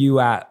 where are you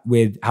at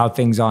with how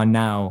things are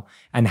now,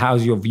 and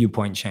how's your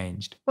viewpoint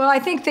changed? Well, I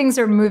think things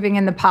are moving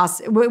in the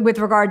past with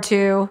regard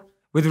to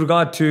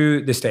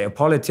the state of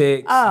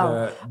politics.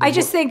 I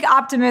just think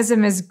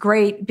optimism is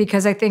great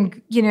because I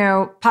think,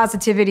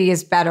 positivity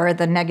is better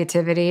than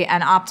negativity,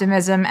 and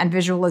optimism and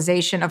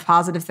visualization of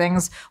positive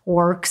things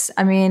works.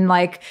 I mean,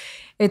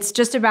 it's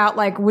just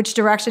about which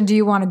direction do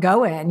you want to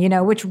go in?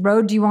 Which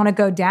road do you want to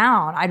go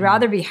down? I'd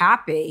rather be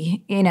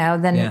happy,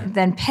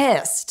 than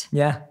pissed.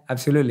 Yeah,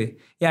 absolutely.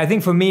 Yeah, I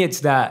think for me,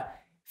 it's that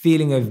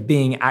feeling of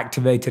being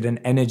activated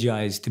and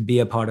energized to be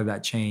a part of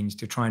that change,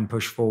 to try and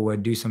push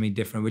forward, do something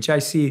different, which I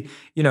see,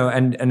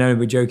 and I know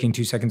we're joking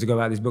 2 seconds ago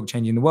about this book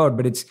changing the world,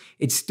 but it's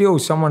still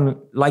someone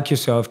like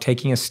yourself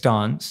taking a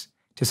stance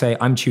to say,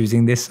 I'm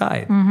choosing this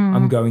side.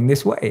 I'm going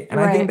this way. And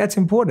I think that's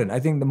important. I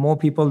think the more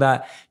people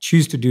that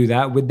choose to do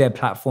that with their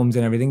platforms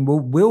and everything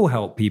will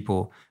help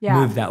people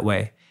move that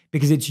way.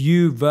 Because it's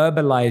you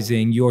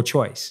verbalizing your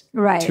choice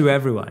to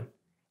everyone,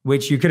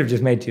 which you could have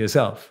just made to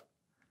yourself.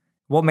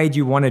 What made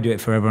you want to do it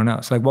for everyone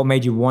else? What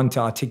made you want to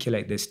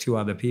articulate this to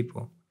other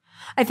people?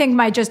 I think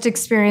my just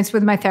experience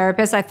with my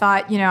therapist, I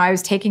thought, I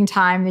was taking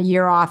time, the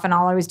year off, and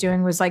all I was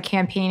doing was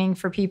campaigning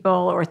for people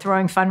or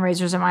throwing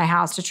fundraisers at my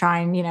house to try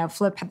and,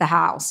 flip the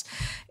house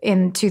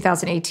in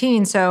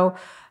 2018. So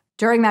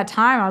during that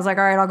time, I was like,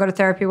 all right, I'll go to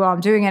therapy while I'm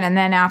doing it. And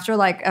then after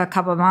a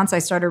couple of months, I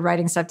started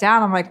writing stuff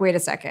down. I'm like, wait a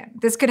second,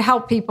 this could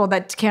help people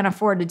that can't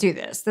afford to do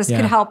this. This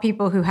could help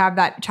people who have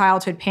that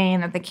childhood pain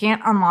that they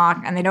can't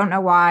unlock and they don't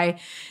know why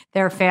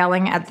they're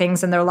failing at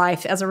things in their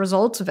life as a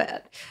result of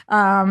it,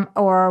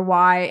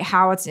 or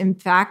how it's in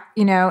fact,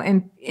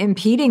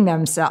 impeding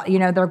themselves,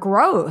 their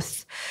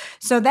growth.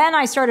 So then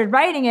I started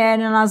writing it,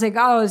 and I was like,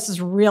 oh, this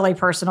is really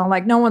personal.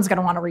 No one's going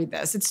to want to read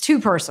this. It's too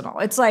personal.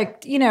 It's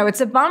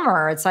it's a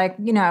bummer. It's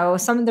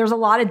there's a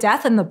lot of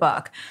death in the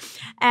book.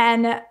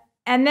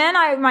 And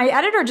then my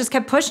editor just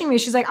kept pushing me.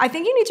 She's like, I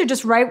think you need to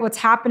just write what's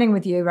happening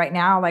with you right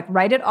now.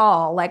 Write it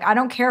all. I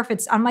don't care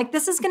if I'm like,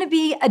 this is going to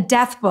be a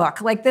death book.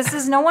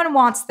 No one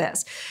wants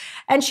this.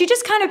 And she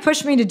just kind of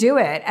pushed me to do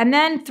it. And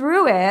then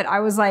through it, I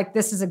was like,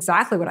 this is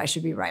exactly what I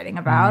should be writing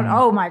about.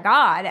 Oh my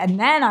God. And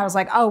then I was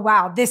like, oh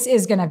wow, this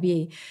is going to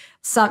be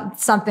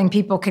something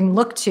people can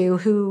look to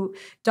who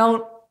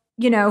don't,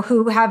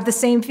 who have the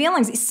same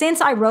feelings.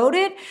 Since I wrote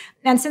it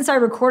and since I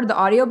recorded the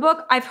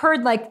audiobook, I've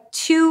heard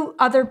 2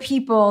 other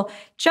people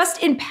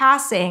just in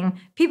passing,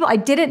 people I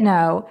didn't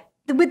know,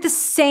 with the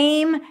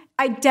same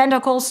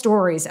identical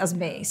stories as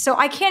me. So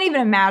I can't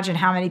even imagine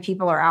how many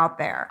people are out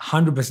there.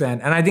 100%.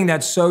 And I think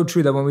that's so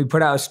true that when we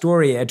put out a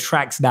story, it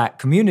attracts that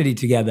community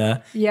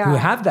together who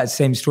have that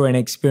same story and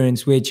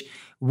experience, which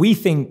we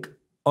think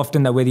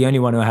often that we're the only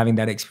one who are having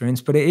that experience,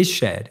 but it is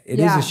shared. It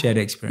is a shared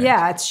experience.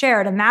 Yeah, it's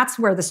shared. And that's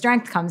where the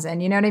strength comes in.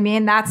 You know what I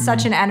mean? That's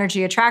such an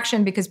energy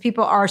attraction because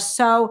people are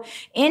so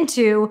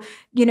into,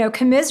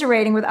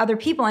 commiserating with other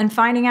people and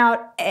finding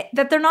out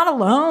that they're not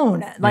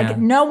alone.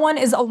 No one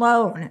is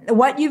alone.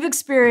 What you've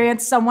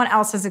experienced, someone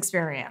else has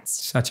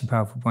experienced. Such a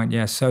powerful point.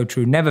 Yeah, so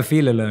true. Never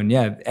feel alone.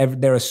 Yeah,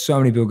 there are so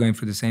many people going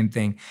through the same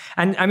thing.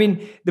 And I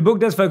mean, the book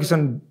does focus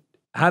on,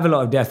 have a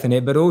lot of death in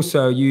it, but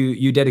also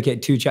you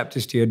dedicate 2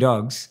 chapters to your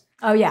dogs.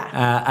 Oh,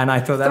 yeah. And I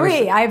thought that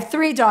 3. I have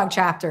 3 dog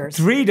chapters.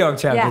 3 dog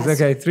chapters.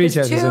 Yes. Okay, 3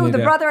 chapters. 2, the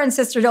brother and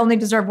sister only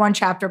deserve 1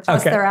 chapter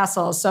plus their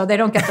assholes, so they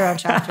don't get their own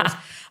chapters.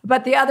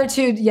 But the other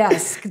 2,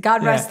 yes,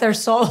 God rest their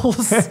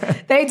souls.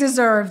 They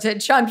deserved it.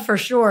 Chunt for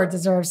sure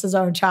deserves his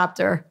own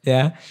chapter.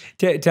 Yeah.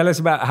 Tell us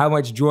about how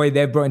much joy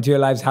they've brought into your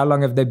lives. How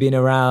long have they been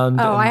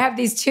around? Oh, I have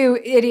these 2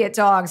 idiot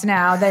dogs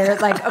now. They're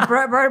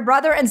a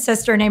brother and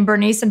sister named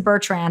Bernice and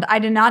Bertrand. I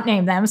did not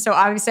name them. So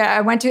obviously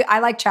I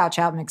like chow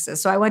chow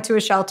mixes. So I went to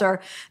a shelter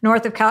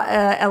north of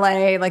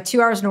LA,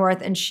 2 hours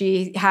north, and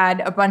she had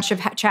a bunch of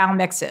chow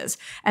mixes.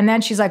 And then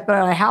she's like, but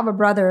I have a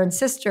brother and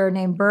sister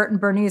named Bert and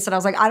Bernice. And I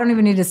was like, I don't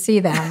even need to see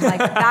them.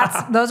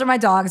 Those are my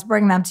dogs.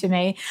 Bring them to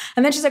me.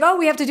 And then she's like, oh,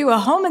 we have to do a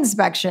home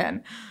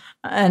inspection.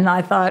 And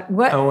I thought,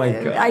 what? Oh my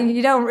God.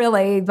 You don't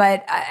really,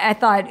 but I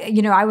thought,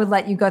 I would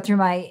let you go through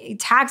my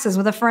taxes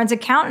with a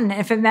forensic accountant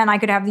if it meant I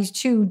could have these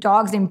 2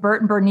 dogs named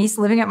Bert and Bernice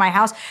living at my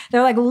house.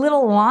 They're like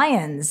little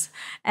lions.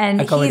 And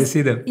I can't wait to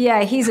see them.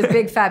 Yeah, he's a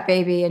big fat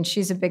baby and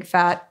she's a big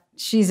fat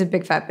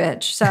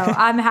bitch. So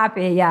I'm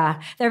happy.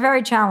 Yeah. They're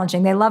very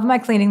challenging. They love my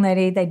cleaning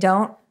lady. They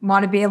don't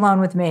want to be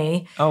alone with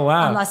me. Oh,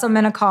 wow. Unless I'm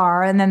in a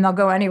car, and then they'll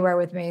go anywhere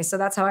with me. So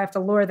that's how I have to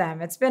lure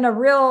them. It's been a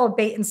real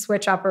bait and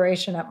switch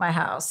operation at my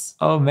house.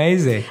 Oh,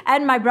 amazing.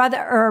 And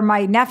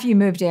my nephew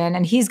moved in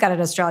and he's got an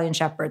Australian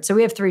Shepherd. So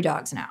we have 3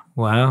 dogs now.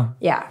 Wow.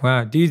 Yeah.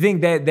 Wow. Do you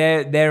think that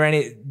they're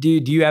any, do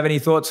you have any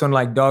thoughts on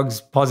like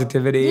dogs'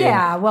 positivity?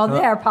 Yeah. Well,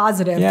 they're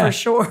positive for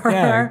sure.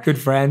 Yeah. Good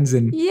friends.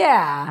 And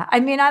yeah. I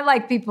mean, I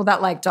like people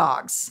that like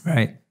dogs.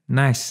 Right.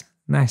 Nice.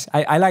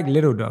 I like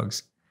little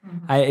dogs.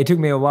 It took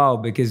me a while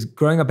because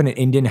growing up in an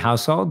Indian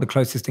household, the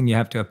closest thing you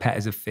have to a pet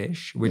is a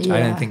fish, which I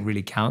don't think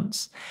really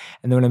counts.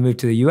 And then when I moved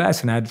to the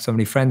US and I had so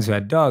many friends who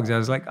had dogs, I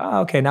was like, oh,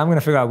 okay, now I'm going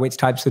to figure out which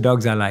types of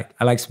dogs I like.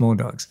 I like small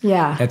dogs.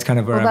 Yeah. That's kind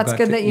of where that's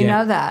good that you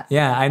know that.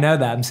 Yeah, I know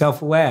that. I'm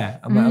self-aware.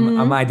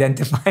 I'm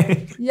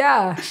identifying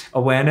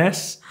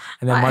awareness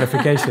and then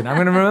modification. I'm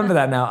going to remember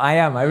that now.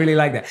 I really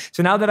like that.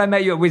 So now that I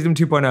met you at Wisdom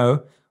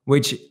 2.0,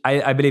 which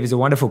I believe is a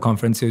wonderful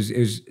conference, it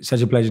was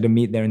such a pleasure to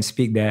meet there and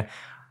speak there.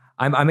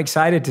 I'm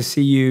excited to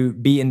see you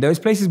be in those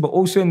places, but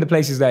also in the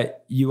places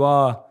that you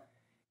are,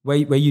 where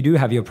you do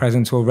have your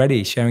presence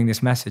already, sharing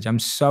this message. I'm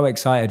so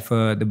excited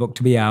for the book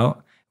to be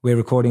out. We're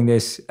recording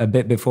this a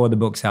bit before the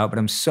book's out, but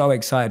I'm so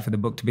excited for the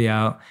book to be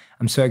out.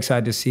 I'm so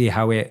excited to see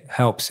how it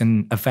helps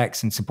and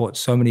affects and supports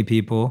so many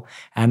people.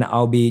 And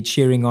I'll be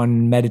cheering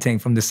on, meditating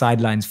from the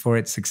sidelines for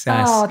its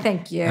success. Oh,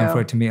 thank you. And for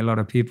it to meet a lot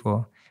of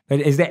people. But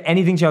is there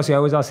anything, Chelsea, I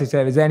always ask this,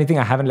 is there anything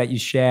I haven't let you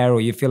share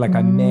or you feel like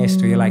I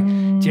missed or you're like,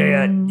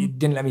 you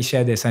didn't let me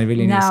share this, I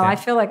really need to say? No, I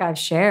feel like I've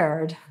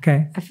shared.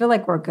 Okay. I feel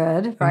like we're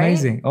good, right?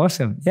 Amazing.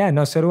 Awesome. Yeah,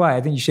 no, so do I.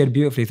 I think you shared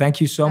beautifully. Thank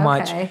you so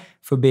much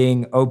for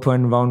being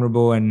open,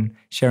 vulnerable, and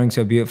sharing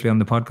so beautifully on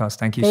the podcast.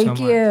 Thank you so much.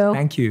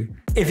 Thank you.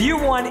 If you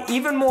want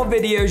even more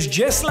videos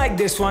just like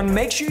this one,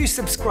 make sure you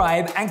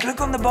subscribe and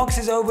click on the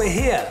boxes over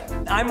here.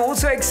 I'm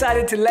also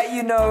excited to let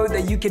you know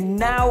that you can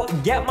now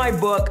get my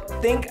book,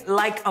 Think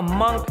Like a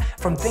Monk,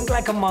 from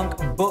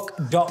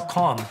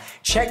thinklikeamonkbook.com.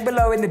 Check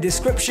below in the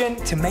description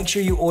to make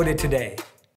sure you order today.